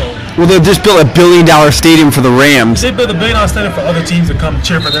though. So. Well, they've just built $1 billion stadium for the Rams. They built $1 billion stadium for other teams to come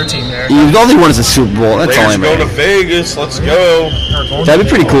cheer for their team there. All they want is a Super Bowl. That's all I mean. Raiders going to Vegas. Let's go. That'd be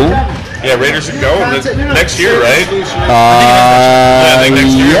pretty cool. Yeah, Raiders are going next year, right? I think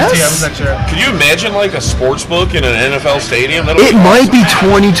next year. Yes. Yeah, next year. Could you imagine like a sports book in an NFL stadium? It might be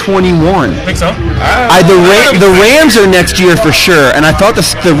 2021. Think so? The Rams are next year for sure, and I thought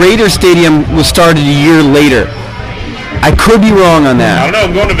the Raiders stadium was started a year later. I could be wrong on that. I don't know.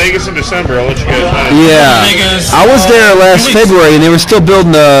 I'm going to Vegas in December. I'll let you guys know. Yeah, I was there last February, and they were still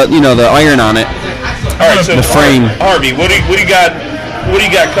building the iron on it. All right, so the frame. Harvey, what do you got? What do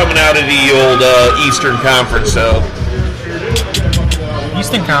you got coming out of the old Eastern Conference?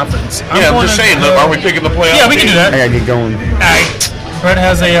 Eastern Conference. I'm just saying. Are we picking the playoff? Yeah, we can do that. I gotta get going. All right. Brett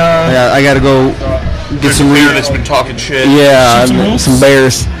has a. I gotta go get some. Bear that's been talking shit. Yeah, some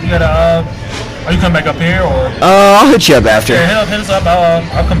bears. You gotta. Are you coming back up here or? I'll hit you up after. Yeah, hit us up.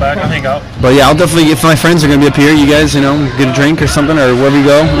 I'll come back. I'll hang out. But yeah, I'll definitely. If my friends are gonna be up here, you guys, get a drink or something, or wherever you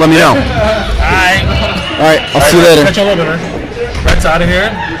go, let me know. All right. I'll see you later. Catch you a little bit. Brett's out of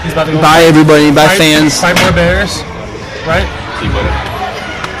here. He's about to go. Bye, everybody. Bye, fans. 5 more Bears. Right? See you, buddy.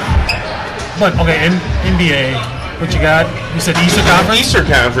 But okay, NBA. What you got? You said Eastern Conference. Eastern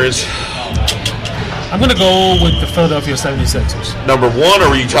Conference. I'm gonna go with the Philadelphia 76ers. Number one, or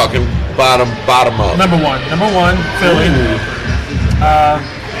are you talking bottom up? Number one, Philly.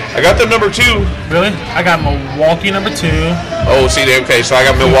 I got them number 2. Really? I got Milwaukee number 2. Oh, see, okay, so I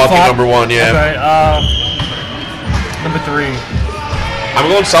got Milwaukee number 1, yeah. Okay, number 3. I'm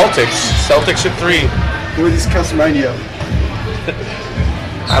going Celtics. Celtics at 3. Who would this come to mind you?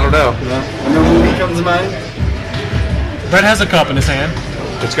 I don't know. No movie comes to mind? Brett has a cup in his hand.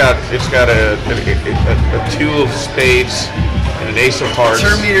 It's got a 2 of spades and an ace of hearts.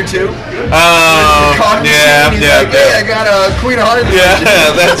 Terminator 2? Yeah. I got a Queen of Hearts. Yeah,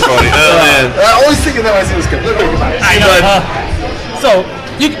 that's funny. Oh, man. I always think of that when I see this good. I know. So,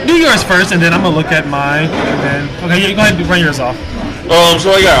 you do yours first, and then I'm going to look at mine. And then, okay, you go ahead and run yours off.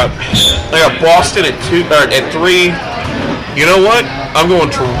 So I got Boston at 3. You know what? I'm going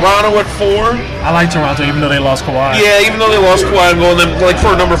Toronto at 4. I like Toronto, even though they lost Kawhi. Yeah, even though they lost Kawhi, I'm going them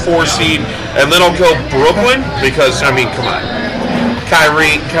for a number 4 seed, and then I'll go Brooklyn because come on,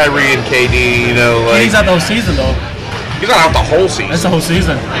 Kyrie and KD, He's out the whole season though. He's not out the whole season. That's the whole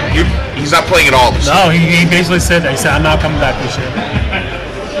season. He's not playing at all this No, he basically said that. He said, I'm not coming back this year.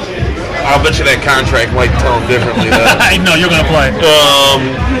 I'll bet you that contract might tell him differently. I know you're gonna play.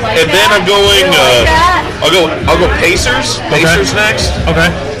 And then I'm going. I'll go Pacers. Pacers next. Okay.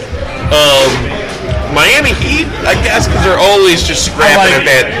 Miami Heat, I guess, because they're always just scrapping at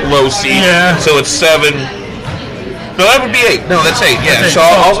that low seed. Yeah. So it's 7. No, that would be 8. No, that's 8. Yeah. That's 8. So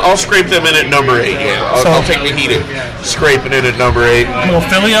I'll scrape them in at number 8. Yeah. I'll take the Heat at scraping in at number 8. I'm going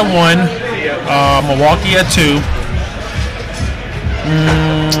Philly at 1. Milwaukee at 2.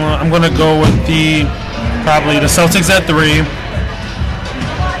 I'm going to go with probably the Celtics at 3.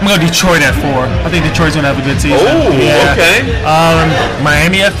 I'm going to go Detroit at 4. I think Detroit's going to have a good season. Oh, yeah. Okay.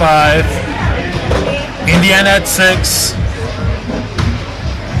 Miami at 5. Indiana at 6.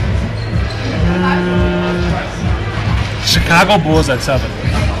 Chicago Bulls at 7.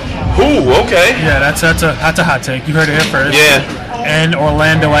 Ooh, okay. Yeah, that's a hot take. You heard it here first. Yeah. And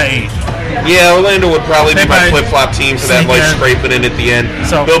Orlando at 8. Yeah, Orlando would probably They be my might flip-flop team for that, sneak like in. scraping in at the end.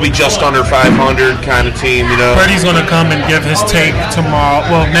 So- They'll be just under 500 kind of team, you know. Purdy's gonna come and give his take tomorrow.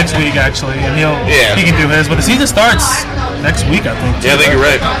 Well, next week actually, and he can do his. But the season starts next week, I think. Yeah, I think you're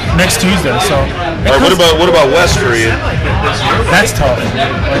right. Next Tuesday. So. All right, what about West for you? That's tough.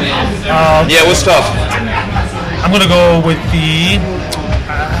 Yeah, what's tough? I'm gonna go with the.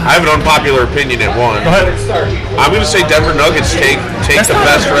 I have an unpopular opinion at 1. Go ahead. I'm going to say Denver Nuggets take That's the not-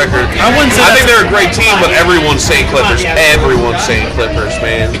 best record. I wouldn't say I think that's- they're a great team, but everyone's saying Clippers. Everyone's saying Clippers,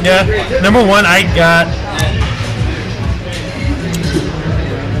 man. Yeah. Number 1, I got.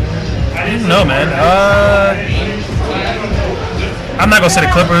 I don't know, man. I'm not gonna say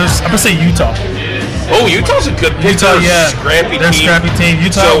the Clippers. I'm gonna say Utah. Oh, Utah's a good pick. Utah, They're a yeah. scrappy They're a team. scrappy team.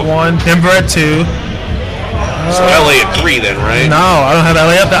 Utah So- at 1. Denver at 2. So LA at 3 then, right? No, I don't have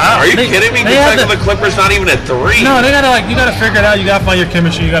LA up there. Are you kidding me? They have The Clippers not even at 3. No, they gotta you gotta figure it out. You gotta find your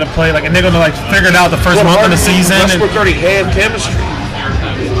chemistry. You gotta play and they're gonna figure it out the first month of the season. Westbrook already had chemistry.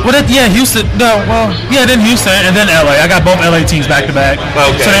 Houston. Then Houston and then LA. I got both LA teams back to back.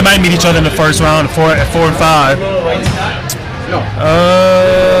 Okay. So they might meet each other in the first round at 4 and 5.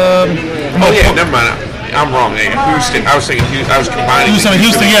 Never mind. I'm wrong. Hey, Houston. I was thinking Houston. I was combining.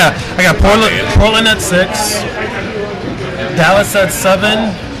 Houston. Yeah. I got Portland at 6. Dallas at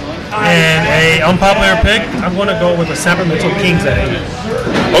 7. And a unpopular pick, I'm going to go with the Sacramento Kings at 8.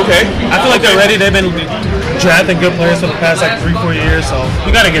 Okay. I feel like they're ready. They've been drafting good players for the past 3-4 years, so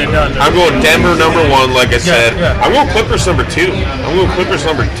we got to get it done. I'm going Denver number 1, like I said. Yeah. I'm going Clippers number 2. I'm going Clippers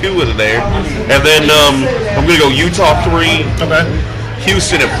number 2 into there. And then I'm going to go Utah 3. Okay.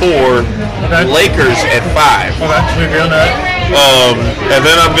 Houston at 4. Okay. Lakers at 5. Okay. We agree on that. And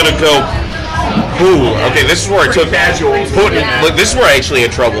then I'm going to go. Ooh, okay, this is where I took. Look, this is where I actually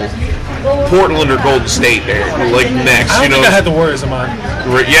had trouble. Portland or Golden State there, next. I don't think I had the Warriors in mind.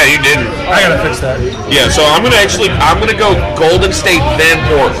 Yeah, you didn't. I gotta fix that. Yeah, so I'm gonna go Golden State then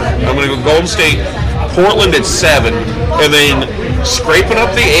Portland. I'm gonna go Golden State, Portland at 7, and then scraping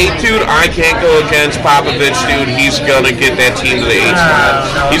up the 8, dude. I can't go against Popovich, dude. He's gonna get that team to the 8 spot.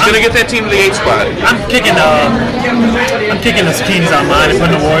 He's gonna get that team to the 8 spot. I'm kicking the Kings on mine and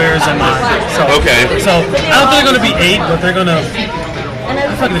putting the Warriors in mine. So, Okay. So I don't think they're gonna be 8, but they're gonna.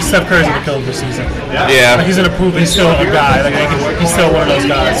 I feel like Steph Curry's gonna kill him this season. Yeah. Like he's gonna prove he's still a guy. He's still one of those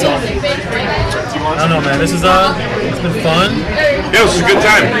guys. So I don't know, man. This is it's been fun. Yeah, this is a good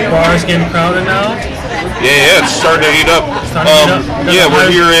time. Bars getting crowded now. Yeah, it's starting to heat up. Yeah, we're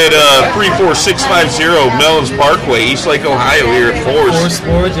here at 34650 Mellons Parkway, Eastlake, Ohio, here at Force. Force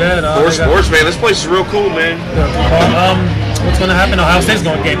Sports, yeah. Force Sports, man. This place is real cool, man. What's going to happen? Ohio State's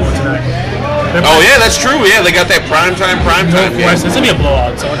going to game 1 tonight. Oh, yeah, that's true. Yeah, they got that prime time. Yeah, It's going to be a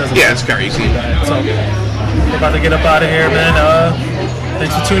blowout, so it doesn't yeah, it's crazy. So we're about to get up out of here, man.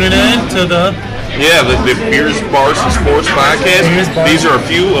 Thanks for tuning in to the Yeah, the Beers, Bars, and Sports podcast. Beers, Bars. These are a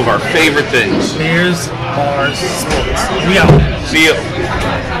few of our favorite things. Beers, Bars, Sports. We out. See ya.